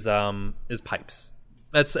is pipes.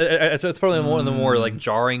 That's probably one of the more like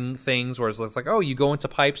jarring things where it's like, oh, you go into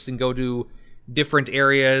pipes and go to different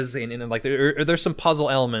areas and like there's some puzzle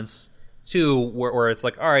elements too where it's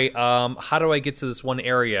like, all right, how do I get to this one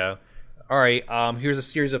area? All right, here's a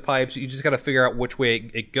series of pipes. You just got to figure out which way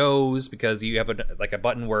it goes because you have a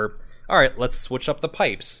button where, all right, let's switch up the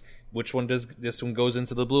pipes. Which one does this one goes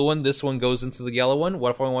into the blue one? This one goes into the yellow one.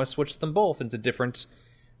 What if I want to switch them both into different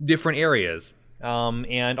areas?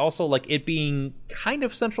 And also like it being kind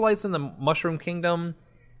of centralized in the Mushroom Kingdom,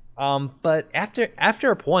 but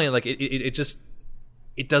after a point, like it just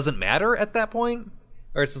doesn't matter at that point.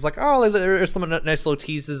 Or it's just like, oh, there's some nice little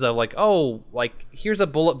teases of like, oh, like here's a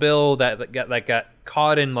bullet bill that got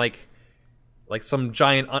caught in like some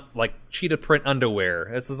giant like cheetah print underwear.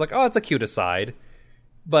 It's just like, oh, it's a cute aside.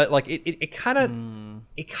 But like it kind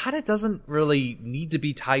of doesn't really need to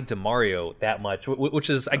be tied to Mario that much,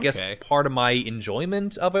 which is I guess part of my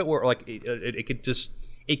enjoyment of it. Where like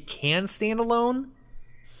it can stand alone,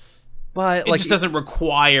 but it like just doesn't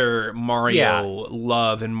require Mario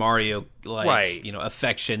love and Mario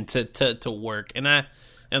affection to work.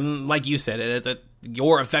 And like you said,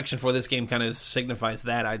 your affection for this game kind of signifies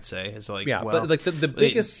that. I'd say it's like but like the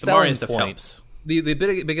biggest selling point. Helps. The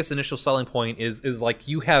biggest initial selling point is like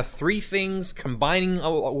you have three things combining,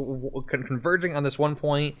 converging on this one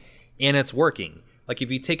point, and it's working. Like if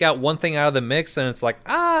you take out one thing out of the mix, and it's like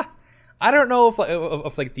I don't know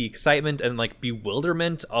if like the excitement and like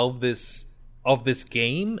bewilderment of this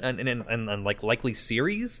game and like likely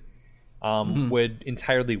series would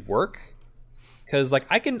entirely work. Because like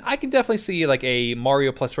I can definitely see like a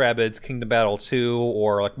Mario plus Rabbids Kingdom Battle 2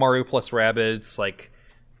 or like Mario plus Rabbids like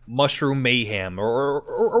Mushroom Mayhem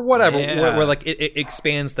or whatever, where like it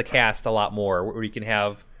expands the cast a lot more, where you can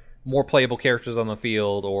have more playable characters on the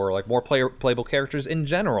field or like more playable characters in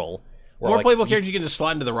general. More like, playable characters you can just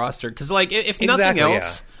slide into the roster. Because like if nothing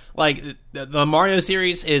else, like the Mario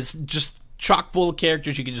series is just chock full of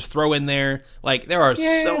characters you can just throw in there. Like there are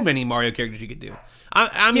so many Mario characters you could do.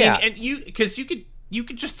 I mean, and you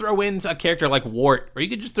could just throw in a character like Wart, or you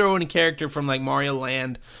could just throw in a character from like Mario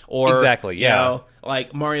Land, or you know,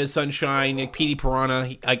 like Mario Sunshine, like Petey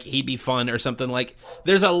Piranha, like he'd be fun or something. Like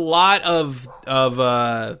there's a lot of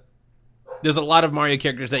Mario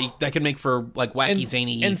characters that can make for like wacky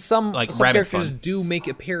zany and some like some rabbit characters fun. Do make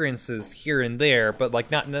appearances here and there, but like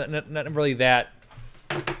not really that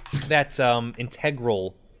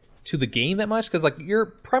integral to the game that much, because like you're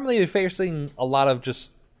primarily facing a lot of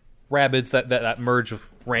just Rabbids that merge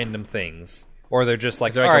with random things, or they're just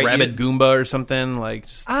like, is there like a Rabbid Goomba or something like?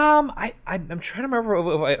 Just... I'm trying to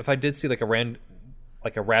remember if I did see like a Rabbid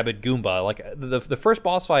Goomba. Like the first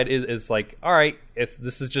boss fight is like, all right,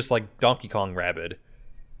 this is just like Donkey Kong Rabbid.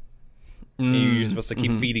 You're supposed to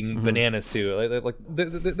keep feeding bananas to. Like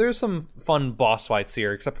there's some fun boss fights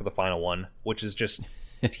here, except for the final one, which is just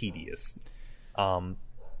tedious.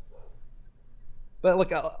 But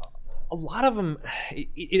like a lot of them,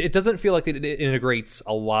 it doesn't feel like it integrates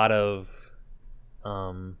a lot of,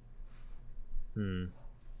 not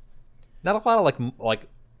a lot of like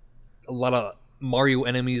a lot of Mario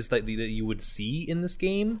enemies that you would see in this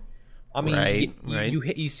game. I mean,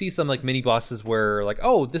 you see some like mini bosses where like,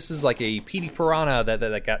 oh, this is like a Petey Piranha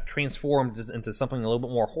that got transformed into something a little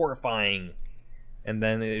bit more horrifying, and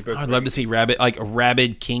then I'd love to see a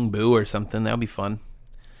Rabid King Boo or something. That would be fun.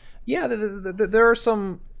 Yeah, there are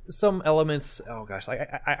some elements. Oh gosh,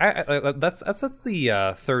 I that's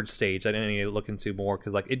the third stage. I didn't need to look into more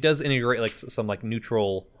because like it does integrate like some like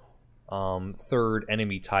neutral third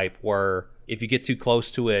enemy type where if you get too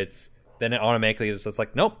close to it, then it automatically is just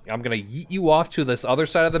like, nope, I'm gonna yeet you off to this other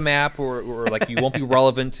side of the map, or like you won't be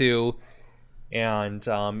relevant to, and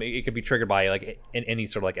it could be triggered by like any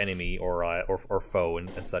sort of like enemy or foe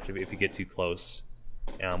and such if you get too close,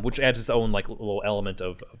 which adds its own like little element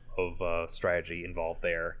of strategy involved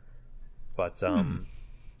there. But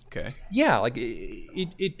okay, yeah, like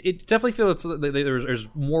it definitely feels there's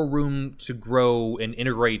more room to grow and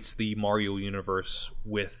integrate the Mario universe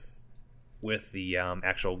with the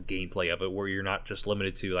actual gameplay of it, where you're not just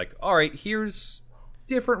limited to like, all right, here's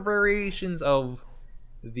different variations of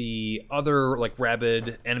the other like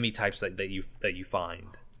rabid enemy types that you find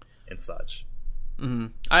and such. Mm-hmm.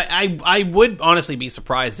 I would honestly be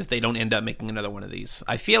surprised if they don't end up making another one of these.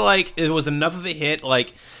 I feel like it was enough of a hit.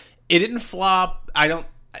 Like, it didn't flop. I don't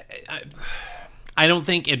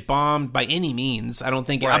think it bombed by any means. I don't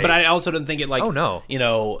think, right. But I also don't think it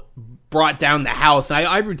brought down the house. And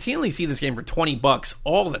I routinely see this game for $20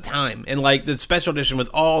 all the time, and like the special edition with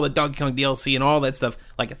all the Donkey Kong DLC and all that stuff,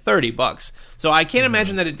 like $30. So I can't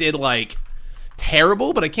imagine that it did like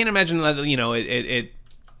terrible, but I can't imagine that it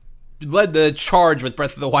led the charge with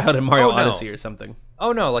Breath of the Wild and Mario Odyssey or something.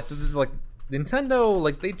 Oh no, like Nintendo,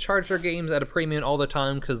 like they charge their games at a premium all the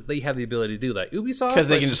time because they have the ability to do that. Ubisoft, because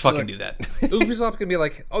they can just fucking do that. Ubisoft can be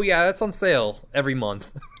like, oh yeah, that's on sale every month.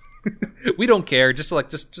 We don't care. Just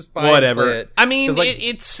buy whatever. It. I mean, like,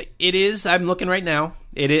 it is. I'm looking right now.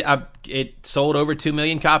 It sold over 2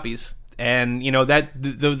 million copies, and that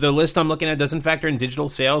the list I'm looking at doesn't factor in digital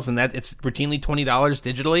sales, and that it's routinely $20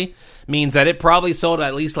 digitally means that it probably sold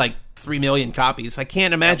at least like 3 million copies. I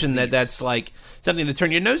can't imagine that's like something to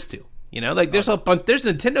turn your nose to. Like there's there's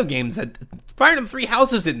Nintendo games that Fire Emblem Three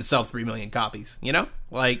Houses didn't sell 3 million copies.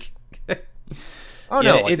 Like. Oh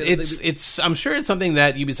no! It's. I'm sure it's something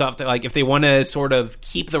that Ubisoft, like, if they want to sort of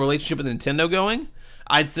keep the relationship with Nintendo going,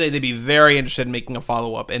 I'd say they'd be very interested in making a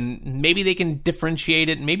follow up, and maybe they can differentiate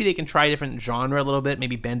it. Maybe they can try a different genre a little bit.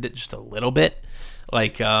 Maybe bend it just a little bit,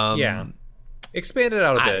 like expand it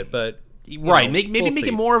out a bit. But right, maybe make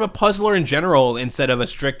it more of a puzzler in general instead of a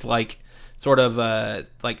strict like sort of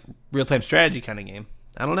like real time strategy kind of game.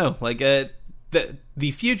 I don't know. Like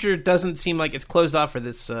the future doesn't seem like it's closed off for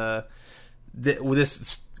this.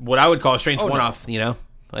 This what I would call a strange one-off,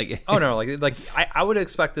 like oh no, like I would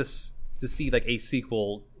expect us to see like a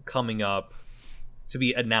sequel coming up to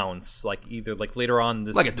be announced, like either like later on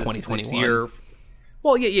this like a 2021 this year.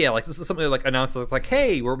 Well, yeah, like this is something like announced like,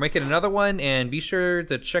 hey, we're making another one, and be sure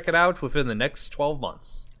to check it out within the next 12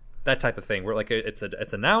 months. That type of thing, where like it's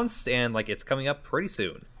announced and like it's coming up pretty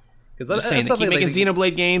soon. Because they keep making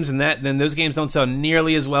Xenoblade games, and then those games don't sell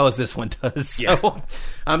nearly as well as this one does. So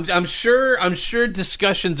yeah. I'm sure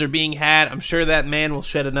discussions are being had. I'm sure that man will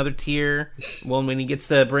shed another tear when he gets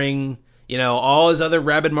to bring all his other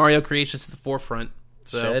Rabid Mario creations to the forefront.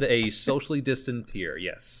 So. Shed a socially distant tear.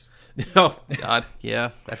 Yes. Oh God,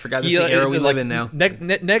 yeah, I forgot that's the era we live in now. Next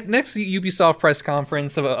Ubisoft press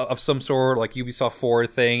conference of some sort, like Ubisoft Forward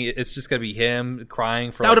thing, it's just gonna be him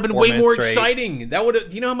crying for. That would have been way more exciting. That would have.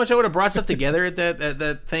 Do you know how much I would have brought stuff together at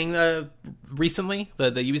that thing recently?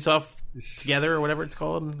 The Ubisoft Together or whatever it's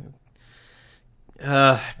called.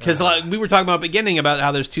 Because we were talking about at the beginning about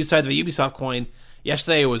how there's two sides of a Ubisoft coin.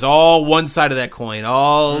 Yesterday it was all one side of that coin,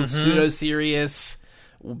 all pseudo serious.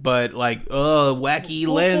 But like, wacky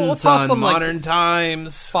lens on some, modern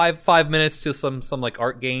times. 5 minutes to some like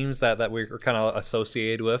art games that we're kind of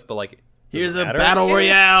associated with. But like, here's a battle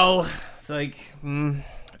royale. It's like,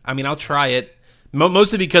 I mean, I'll try it.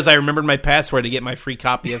 Mostly because I remembered my password to get my free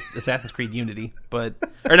copy of Assassin's Creed Unity, or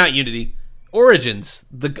not Unity, Origins,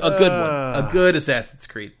 a good one, a good Assassin's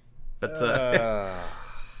Creed. But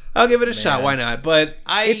I'll give it a shot. Why not? But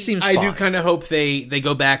I do kind of hope they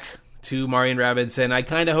go back to Mario and Rabbids, and I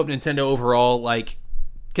kind of hope Nintendo overall, like,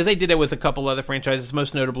 because they did it with a couple other franchises,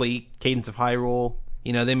 most notably Cadence of Hyrule.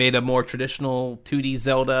 They made a more traditional 2D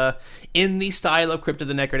Zelda in the style of Crypt of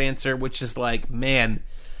the Necrodancer, which is like, man,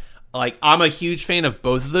 like, I'm a huge fan of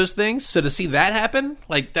both of those things, so to see that happen,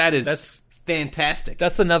 like, that's fantastic.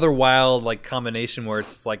 That's another wild, like, combination where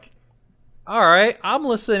it's like, all right, I'm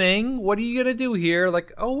listening. What are you gonna do here?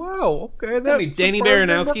 Like, oh wow, okay. Danny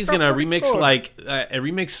Baranowski's gonna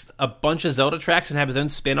remix a bunch of Zelda tracks and have his own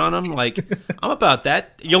spin on them. Like, I'm about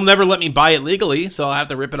that. You'll never let me buy it legally, so I'll have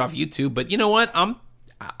to rip it off YouTube. But you know what?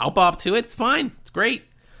 I'll bop to it. It's fine. It's great.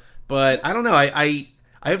 But I don't know. I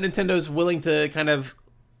hope Nintendo's willing to kind of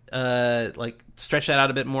stretch that out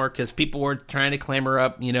a bit more, because people were trying to clamor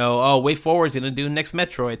up, WayForward's going to do next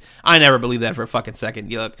Metroid. I never believed that for a fucking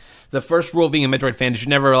second. Look, the first rule of being a Metroid fan is you're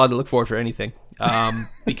never allowed to look forward for anything.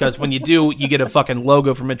 Because when you do, you get a fucking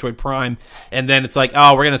logo for Metroid Prime, and then it's like,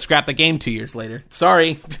 oh, we're going to scrap the game 2 years later.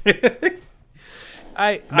 Sorry.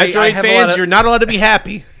 Metroid fans, you're not allowed to be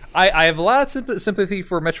happy. I have a lot of sympathy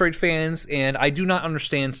for Metroid fans, and I do not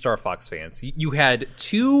understand Star Fox fans. You had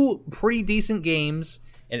 2 pretty decent games,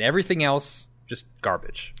 and everything else just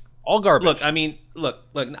garbage. All garbage. Look, I mean,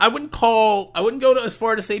 I wouldn't go as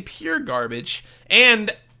far to say pure garbage.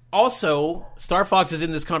 And also, Star Fox is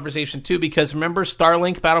in this conversation too, because remember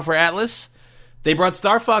Starlink Battle for Atlas? They brought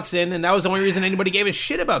Star Fox in, and that was the only reason anybody gave a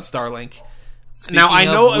shit about Starlink. Speaking now I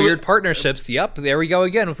know of weird partnerships. Yep, there we go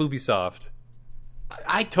again with Ubisoft.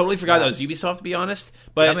 I totally forgot that was Ubisoft, to be honest.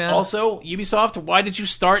 But also, Ubisoft, why did you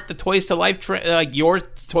start the Toys to Life, your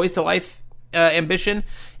Toys to Life ambition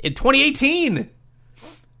in 2018?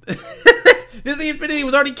 Disney Infinity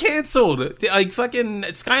was already canceled. Like, fucking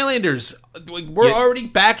Skylanders. We're already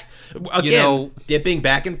back. Again, dipping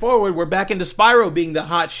back and forward. We're back into Spyro being the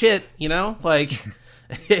hot shit, Like...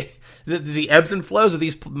 The ebbs and flows of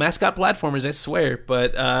these mascot platformers, I swear.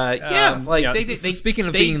 But speaking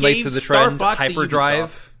of being late to the trend,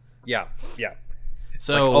 Hyperdrive. Yeah.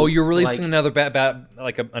 So, you're releasing another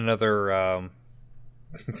another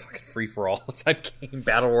fucking free for all type game,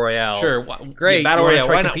 battle royale. Sure, great. Battle royale.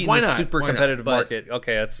 Why not? Why not? Super competitive market.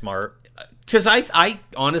 Okay, that's smart. Because I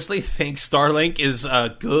honestly think Starlink is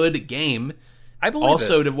a good game. I believe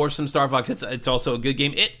also, divorced from Star Fox, it's also a good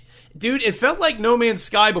game. Dude, it felt like No Man's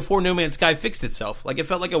Sky before No Man's Sky fixed itself. Like, it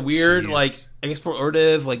felt like a weird,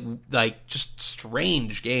 explorative, like just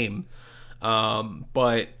strange game.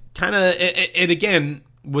 But kind of, it again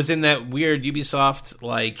was in that weird Ubisoft,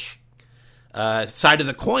 side of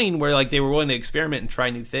the coin where, they were willing to experiment and try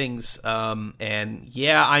new things. And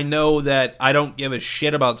yeah, I know that I don't give a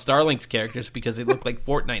shit about Starlink's characters because they look like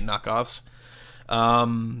Fortnite knockoffs.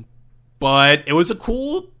 But it was a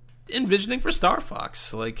cool envisioning for Star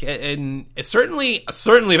Fox, and it's certainly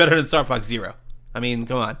better than Star Fox Zero. I mean,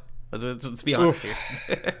 come on, let's be honest here.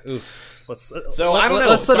 I don't know.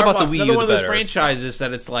 Let's talk about the Wii U. Another one of those franchises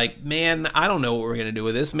that it's like, man, I don't know what we're gonna do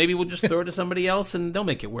with this. Maybe we'll just throw it to somebody else and they'll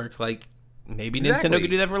make it work. Maybe Nintendo could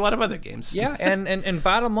do that for a lot of other games. Yeah, and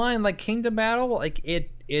bottom line, Kingdom Battle,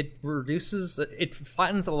 it reduces, it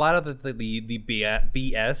flattens a lot of the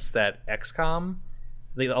BS that XCOM,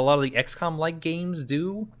 a lot of the XCOM-like games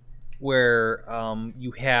do. Where you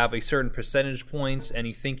have a certain percentage points and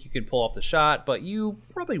you think you can pull off the shot, but you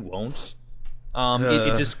probably won't.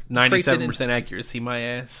 It just 97% accuracy, my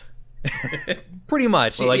ass. Pretty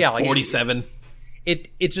much, or 47.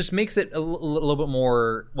 It just makes it a little bit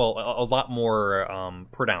more, a lot more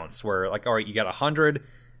pronounced. Where all right, you got 100,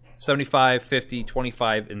 75, 50,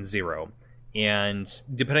 25, and 0, and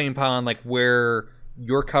depending upon where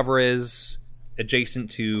your cover is adjacent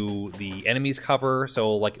to the enemy's cover,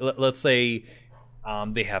 so let's say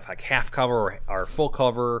they have half cover or full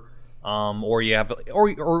cover, or you have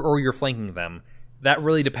or you're flanking them. That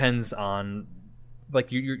really depends on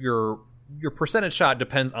your percentage shot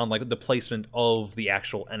depends on the placement of the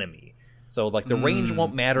actual enemy. So the range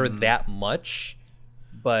won't matter that much,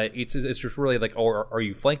 but it's just really or are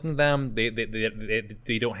you flanking them?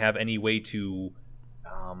 They don't have any way to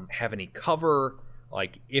have any cover.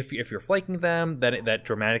 If you're flanking them, then that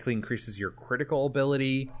dramatically increases your critical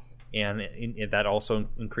ability, and that also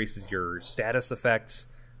increases your status effects.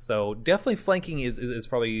 So definitely flanking is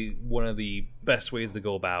probably one of the best ways to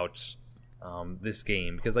go about this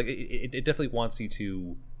game, because it definitely wants you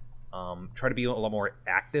to try to be a lot more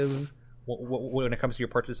active when it comes to your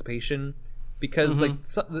participation, because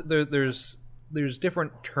there's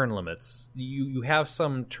different turn limits. You have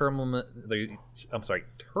some turn limits.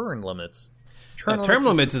 Term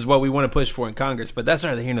limits is what we want to push for in Congress, but that's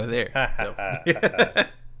neither here nor there.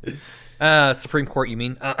 Supreme Court, you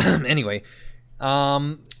mean? Anyway,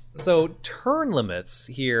 so turn limits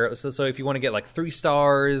here. So if you want to get 3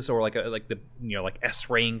 stars or the S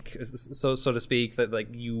rank, so to speak, that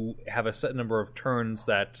you have a set number of turns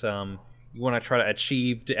that you want to try to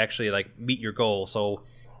achieve to actually meet your goal. So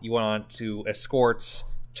you want to escort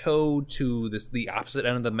Toad to the opposite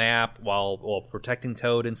end of the map while protecting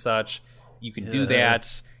Toad and such. You can do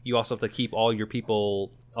that. You also have to keep all your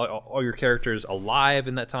people, all your characters alive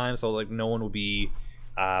in that time, so no one will be,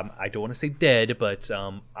 I don't want to say dead, but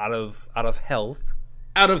out of health,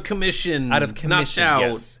 out of commission, knocked out.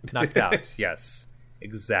 Yes, knocked out. Yes,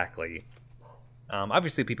 exactly.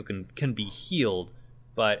 Obviously, people can be healed,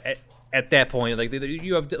 But at that point, like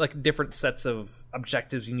you have like different sets of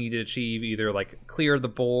objectives you need to achieve, either like clear the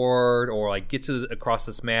board or like get across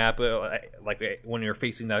this map. Like when you're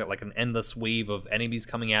facing like an endless wave of enemies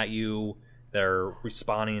coming at you, they're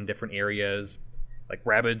respawning in different areas. Like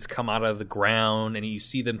rabbits come out of the ground, and you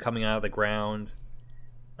see them coming out of the ground.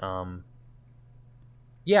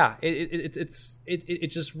 Yeah, it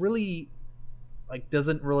just really like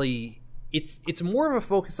doesn't really. It's more of a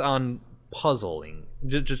focus on puzzling,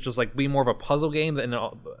 just like being more of a puzzle game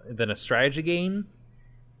than a strategy game,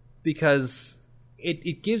 because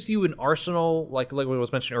it gives you an arsenal, like what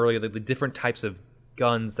was mentioned earlier, like the different types of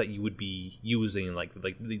guns that you would be using, like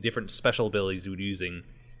the different special abilities you would be using,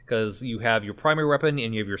 because you have your primary weapon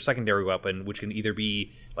and you have your secondary weapon, which can either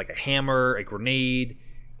be like a hammer, a grenade,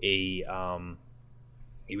 a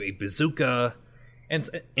bazooka,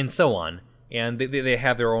 and so on. And they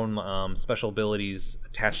have their own special abilities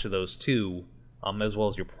attached to those too, as well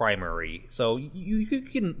as your primary. So you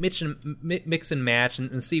can mix and match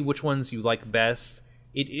and see which ones you like best.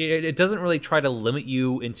 It doesn't really try to limit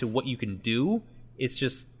you into what you can do. It's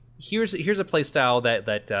just here's a play style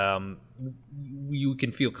that you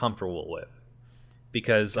can feel comfortable with,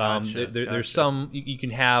 because there's some you can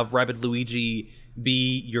have Rabbid Luigi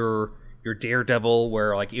be your Daredevil,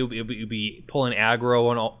 where like it'll be pulling aggro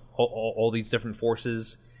on all these different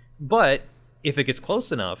forces, but if it gets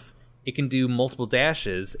close enough, it can do multiple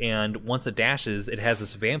dashes, and once it dashes, it has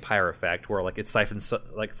this vampire effect where like it siphons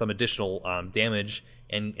like some additional damage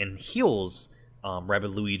and heals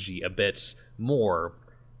Rabbid Luigi a bit more,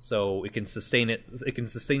 so it can sustain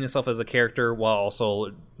itself as a character while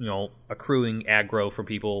also accruing aggro from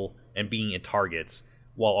people and being a target,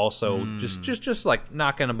 while also just like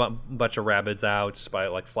knocking a bunch of rabbits out by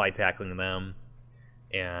like slide tackling them.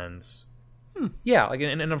 And yeah, like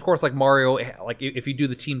and of course, like Mario, like if you do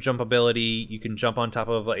the team jump ability, you can jump on top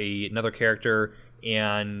of another character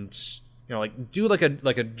and like do like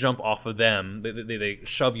a jump off of them. They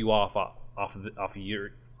shove you off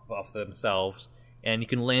themselves, and you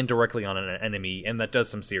can land directly on an enemy, and that does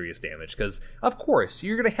some serious damage, because of course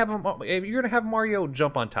you're gonna have Mario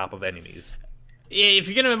jump on top of enemies. If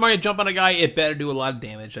you're gonna have Mario jump on a guy, it better do a lot of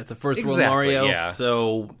damage. That's the first rule of Mario. Yeah.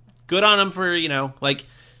 So good on him for, like,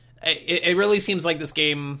 it really seems like this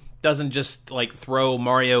game doesn't just, like, throw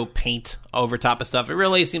Mario paint over top of stuff. It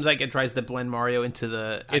really seems like it tries to blend Mario into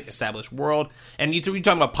the established world. And you were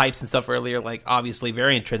talking about pipes and stuff earlier, like, obviously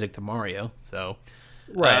very intrinsic to Mario, so...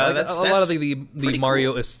 Right, that's a lot of the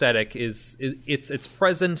Mario aesthetic is it's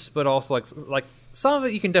present, but also, like, some of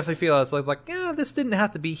it you can definitely feel as, like, yeah, this didn't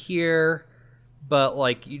have to be here, but,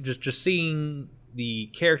 like, you just seeing the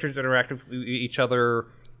characters interact with each other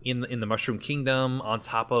in the Mushroom Kingdom, on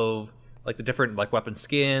top of like the different like weapon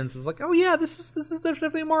skins, it's like, oh yeah, this is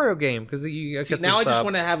definitely a Mario game, because I just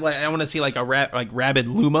want to have I want to see like a Rabbid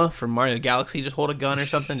Luma from Mario Galaxy just hold a gun or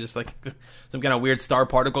something, just like some kind of weird star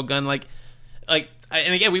particle gun, and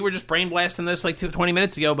again, we were just brain blasting this like 20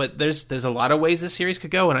 minutes ago, but there's a lot of ways this series could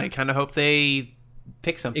go, and I kind of hope they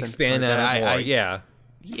pick something, expand that more. Yeah,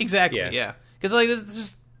 exactly, yeah, because like this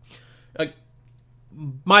is like.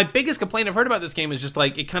 My biggest complaint I've heard about this game is just,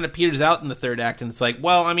 like, it kind of peters out in the third act, and it's like,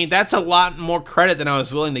 well, I mean, that's a lot more credit than I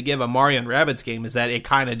was willing to give a Mario and Rabbids game, is that it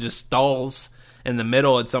kind of just stalls in the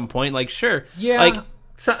middle at some point. Like, sure. Yeah. Like,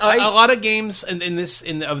 a lot of games of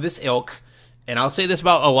this ilk, and I'll say this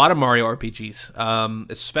about a lot of Mario RPGs,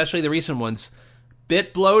 especially the recent ones,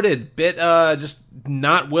 bit bloated, just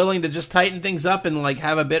not willing to just tighten things up and, like,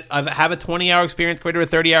 have a 20-hour experience compared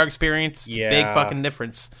to a 30-hour experience. It's a big fucking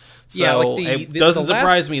difference. So yeah, like it doesn't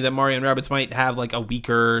surprise me that Mario and Rabbids might have like a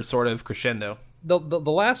weaker sort of crescendo. The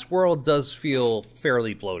last world does feel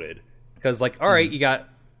fairly bloated, because like, all right, you got,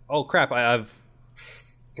 oh crap, I have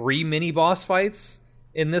 3 mini boss fights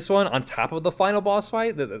in this one on top of the final boss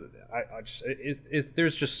fight.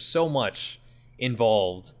 There's just so much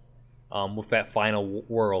involved with that final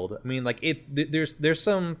world. I mean, like there's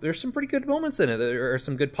some pretty good moments in it. There are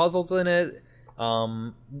some good puzzles in it.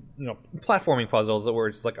 Platforming puzzles where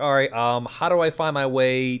it's like, all right, how do I find my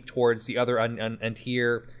way towards the other end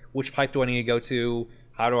here? Which pipe do I need to go to?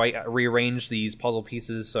 How do I rearrange these puzzle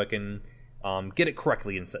pieces so I can get it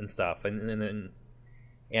correctly and stuff? And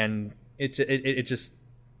it just,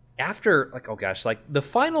 after, like, oh gosh, like the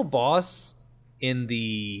final boss in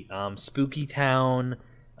the Spooky Town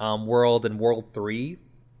world in World 3.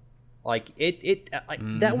 Like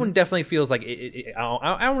that one definitely feels like it I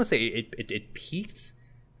don't want to say it peaked,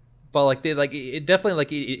 but like it definitely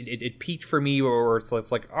like it peaked for me, where it's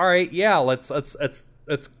like, all right, yeah, let's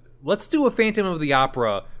do a Phantom of the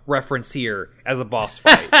Opera reference here as a boss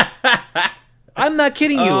fight. I'm I'm not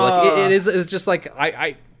kidding you. Like it is. It's just like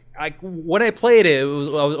I when I played it, I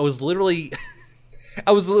was literally.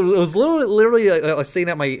 I was literally staying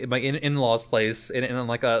at my in-laws' place, and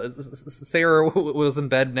like Sarah was in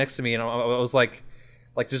bed next to me, and I was like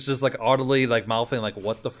just like audibly like mouthing like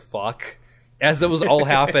what the fuck as it was all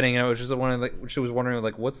happening, and I was just wondering like she was wondering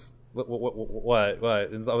like what,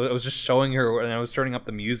 and I was just showing her, and I was turning up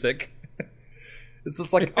the music. It's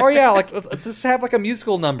just like, oh yeah, like let's just have like a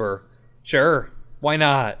musical number. Sure, why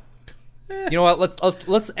not? You know what?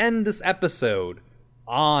 Let's end this episode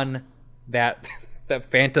on that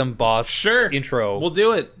Phantom Boss intro. We'll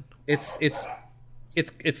do it. It's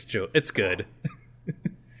good.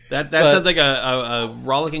 That sounds like a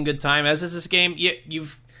rollicking good time. As is this game.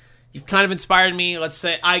 You've kind of inspired me. Let's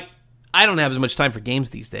say I don't have as much time for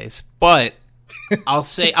games these days, but I'll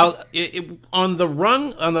say on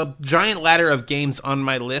the giant ladder of games on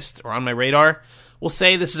my list or on my radar. We'll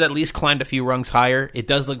say this has at least climbed a few rungs higher. It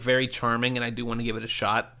does look very charming, and I do want to give it a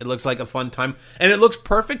shot. It looks like a fun time, and it looks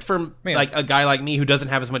perfect for like a guy like me who doesn't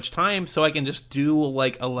have as much time, so I can just do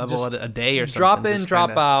like a level a day or something. Drop in,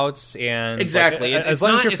 drop outs, and exactly. Like, as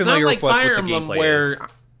long as you're familiar with what the gameplay where is.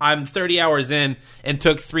 I'm 30 hours in and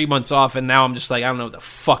took 3 months off, and now I'm just like I don't know what the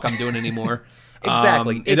fuck I'm doing anymore.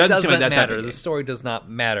 Exactly. It doesn't seem like that matter. The story does not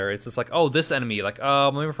matter. It's just like, oh, this enemy. Like,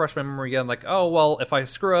 let me refresh my memory again. Like, oh, well, if I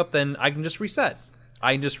screw up, then I can just reset.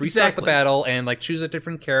 I can just restart the battle and like choose a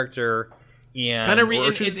different character. And kind of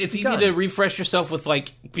it's easy to refresh yourself with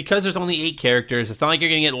like because there's only 8 characters. It's not like you're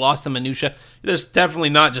gonna get lost in minutia. There's definitely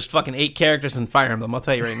not just fucking 8 characters in Fire Emblem. I'll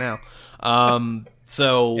tell you right now.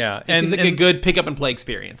 So yeah, it seems like a good pick up and play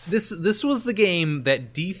experience. This was the game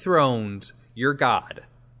that dethroned your god,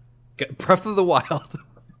 Breath of the Wild.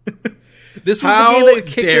 This was the game that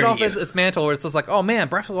kicked it off its mantle, where it's just like, oh man,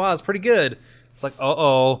 Breath of the Wild is pretty good. It's like,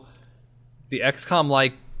 the XCOM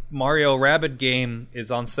like Mario Rabbids game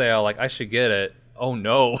is on sale. Like I should get it. Oh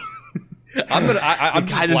no. I'm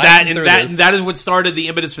that is what started the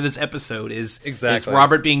impetus for this episode is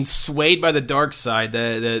Robert being swayed by the dark side,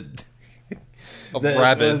 the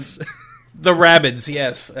Rabbids. The Rabbids,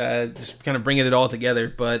 yes. Just kind of bringing it all together.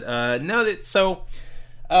 But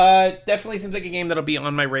definitely seems like a game that'll be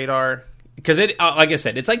on my radar because it like I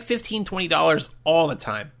said, it's like $15, $20 all the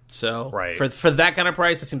time. So right. for that kind of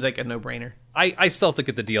price, it seems like a no-brainer. I still think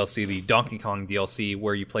at the DLC, the Donkey Kong DLC,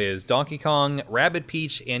 where you play as Donkey Kong, Rabbid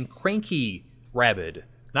Peach, and Cranky Rabbid.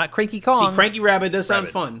 Not Cranky Kong. See, Cranky Rabbid does sound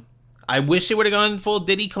fun. I wish it would have gone full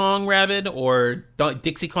Diddy Kong Rabbid or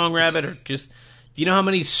Dixie Kong Rabbid or just... Do you know how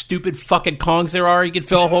many stupid fucking Kongs there are? You could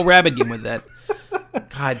fill a whole Rabbid game with that.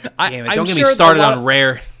 God damn it. Don't get me started on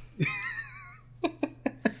Rare.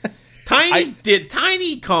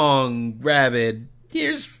 Tiny Kong Rabbid.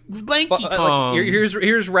 Here's Lanky Kong.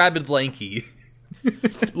 Here's Rabbid Lanky.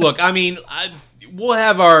 Look, I mean, we'll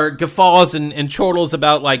have our guffaws and chortles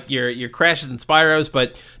about like your Crashes and Spyros,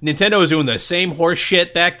 but Nintendo was doing the same horse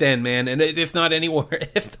shit back then, man, and if not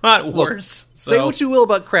worse. Say what you will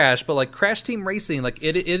about Crash, but like Crash Team Racing, like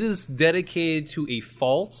it is dedicated to a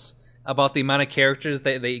fault about the amount of characters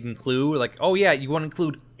that they include. Like, oh yeah, you want to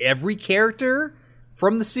include every character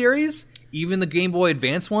from the series, even the Game Boy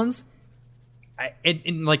Advance ones.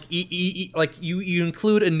 And like, you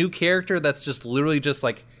include a new character that's just literally just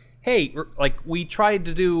like, hey, like we tried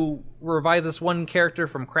to revive this one character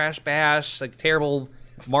from Crash Bash, like terrible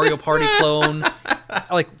Mario Party clone.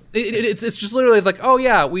 Like it's just literally like, oh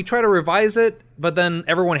yeah, we try to revise it, but then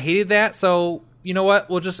everyone hated that, so you know what?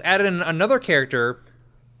 We'll just add in another character,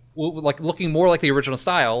 like looking more like the original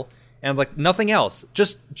style, and like nothing else.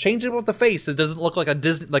 Just change it with the face. It doesn't look like a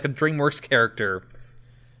Disney, like a DreamWorks character.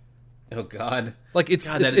 Oh God! Like it's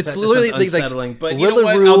literally unsettling. Like, but you know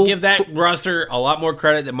what? I'll give that roster a lot more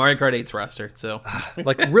credit than Mario Kart 8's roster. So,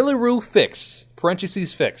 like Rillaroo fixed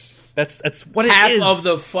 (parentheses fixed). That's what it is. Half of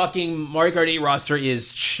the fucking Mario Kart 8 roster is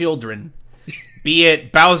children, be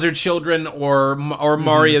it Bowser children or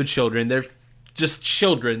Mario children. They're just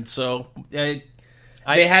children. So they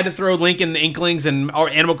had to throw Link and the Inklings and or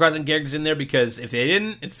Animal Crossing characters in there because if they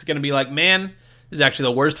didn't, it's going to be like, man. This is actually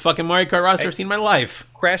the worst fucking Mario Kart roster I've seen in my life.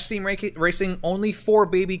 Crash Team Racing, only 4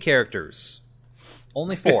 baby characters.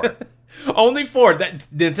 Only 4. Only 4. That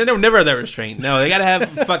Nintendo never had that restraint. No, they gotta have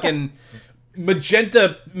fucking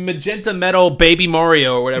magenta metal baby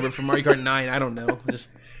Mario or whatever from Mario Kart 9. I don't know.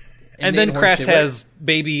 And then Crash has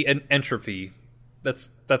baby and Entropy. That's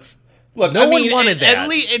look. No one wanted that.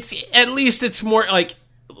 At least it's more like.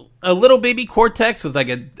 A little baby Cortex with like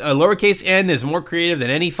a lowercase n is more creative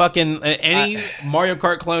than any Mario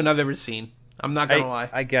Kart clone I've ever seen. I'm not gonna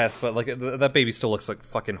lie. I guess, but like that baby still looks like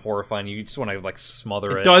fucking horrifying. You just want to like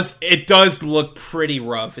smother it. It does look pretty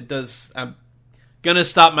rough. It does. Gonna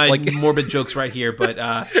stop my morbid jokes right here, but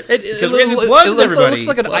because we're gonna plug everybody. It looks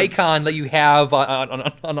like an icon that you have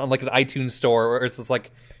on like an iTunes store, where it's just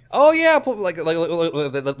like, oh yeah, like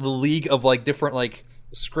the league of like different like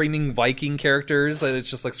screaming Viking characters. It's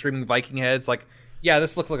just like screaming Viking heads. Like, yeah,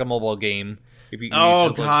 this looks like a mobile game. If you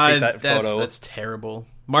God, take that photo. That's terrible.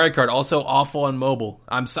 Mario Kart also awful on mobile.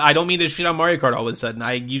 I don't mean to shit on Mario Kart all of a sudden.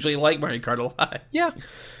 I usually like Mario Kart a lot. Yeah,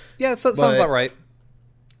 sounds about right.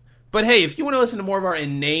 But hey, if you want to listen to more of our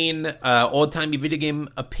inane, old-timey video game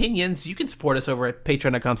opinions, you can support us over at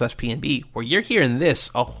patreon.com/PNB, where you're hearing this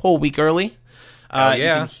a whole week early. You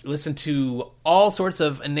can listen to all sorts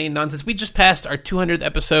of inane nonsense. We just passed our 200th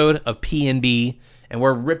episode of PNB, and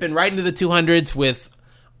we're ripping right into the 200s with,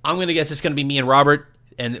 I'm going to guess it's going to be me and Robert,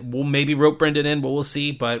 and we'll maybe rope Brendan in, but we'll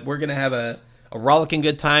see. But we're going to have a rollicking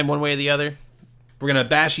good time one way or the other. We're going to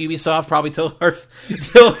bash Ubisoft probably till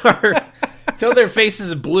their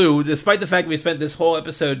faces are blue, despite the fact we spent this whole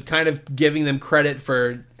episode kind of giving them credit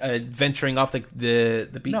for venturing off the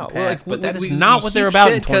beaten path. But that is not what they're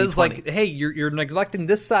about in 2020. Because, like, hey, you're neglecting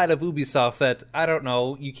this side of Ubisoft that, I don't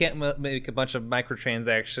know, you can't make a bunch of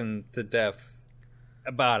microtransaction to death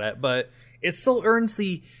about it, but it still earns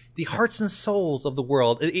the hearts and souls of the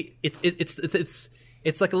world. It's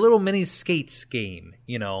like a little mini Skates game,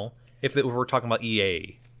 you know, if we're talking about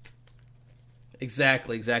EA.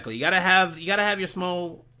 Exactly. You gotta have your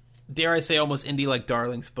small, dare I say, almost indie like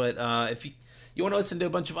darlings. But if you want to listen to a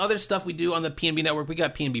bunch of other stuff we do on the PNB network, we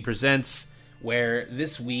got PNB Presents, where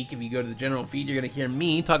this week, if you go to the general feed, you're gonna hear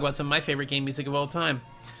me talk about some of my favorite game music of all time,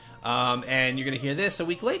 and you're gonna hear this a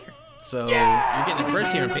week later. So you're getting it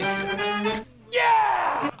first here on Patreon.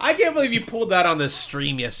 Yeah, I can't believe you pulled that on the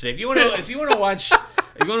stream yesterday. If you want to watch.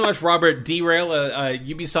 If you want to watch Robert derail a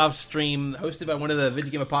Ubisoft stream hosted by one of the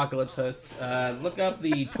Video Game Apocalypse hosts, look up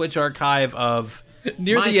the Twitch archive of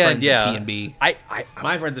near my the friends end, yeah. at PNB.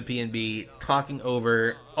 My friends at PNB talking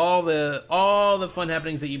over all the fun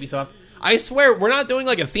happenings at Ubisoft. I swear we're not doing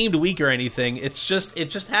like a themed week or anything. It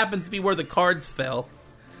just happens to be where the cards fell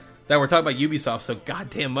that we're talking about Ubisoft so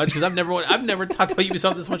goddamn much, because I've never talked about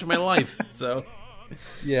Ubisoft this much in my life. So.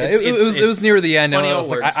 Yeah, it was near the end. I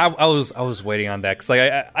was waiting on that because like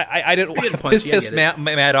I didn't want to piss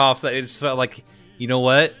Matt off. That it just felt like, you know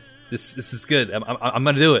what, this is good. I'm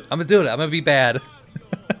gonna do it. I'm gonna be bad.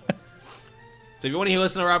 So if you want to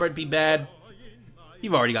listen to Robert be bad,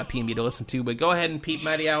 you've already got PNB to listen to. But go ahead and peep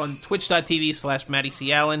Matty Allen,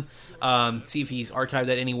 twitch.tv/MattyCallen. See if he's archived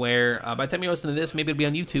that anywhere. By the time you listen to this, maybe it'll be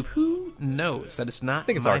on YouTube. Who knows? That is not. I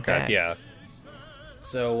think it's archived. Bad. Yeah.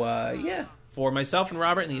 So yeah. For myself and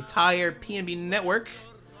Robert and the entire PNB network,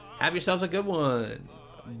 have yourselves a good one.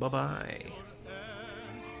 Bye-bye.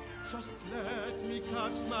 Just let me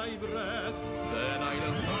catch my breath, then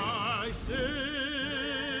I say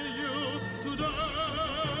you to death.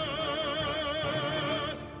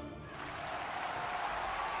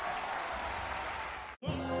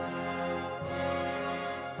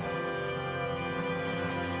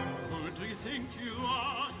 Who do you think you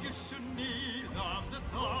are? You should kneel on the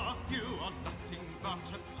star. You are nothing but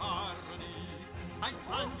a parody. I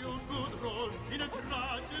find your good role in a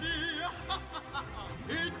tragedy.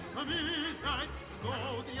 It's a million nights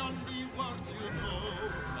ago, the only words you know.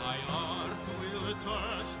 My heart will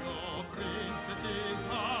touch your princess's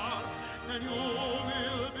heart, and you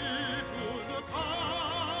will be pulled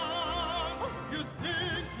apart. You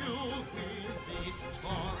think you'll win this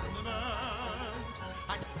tournament?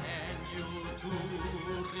 I send you to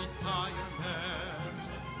retirement.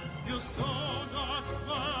 You saw not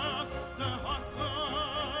worth the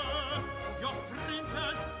hustle. Your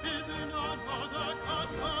princess is none other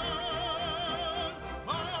cousin.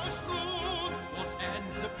 Mushrooms won't end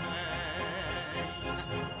the pain.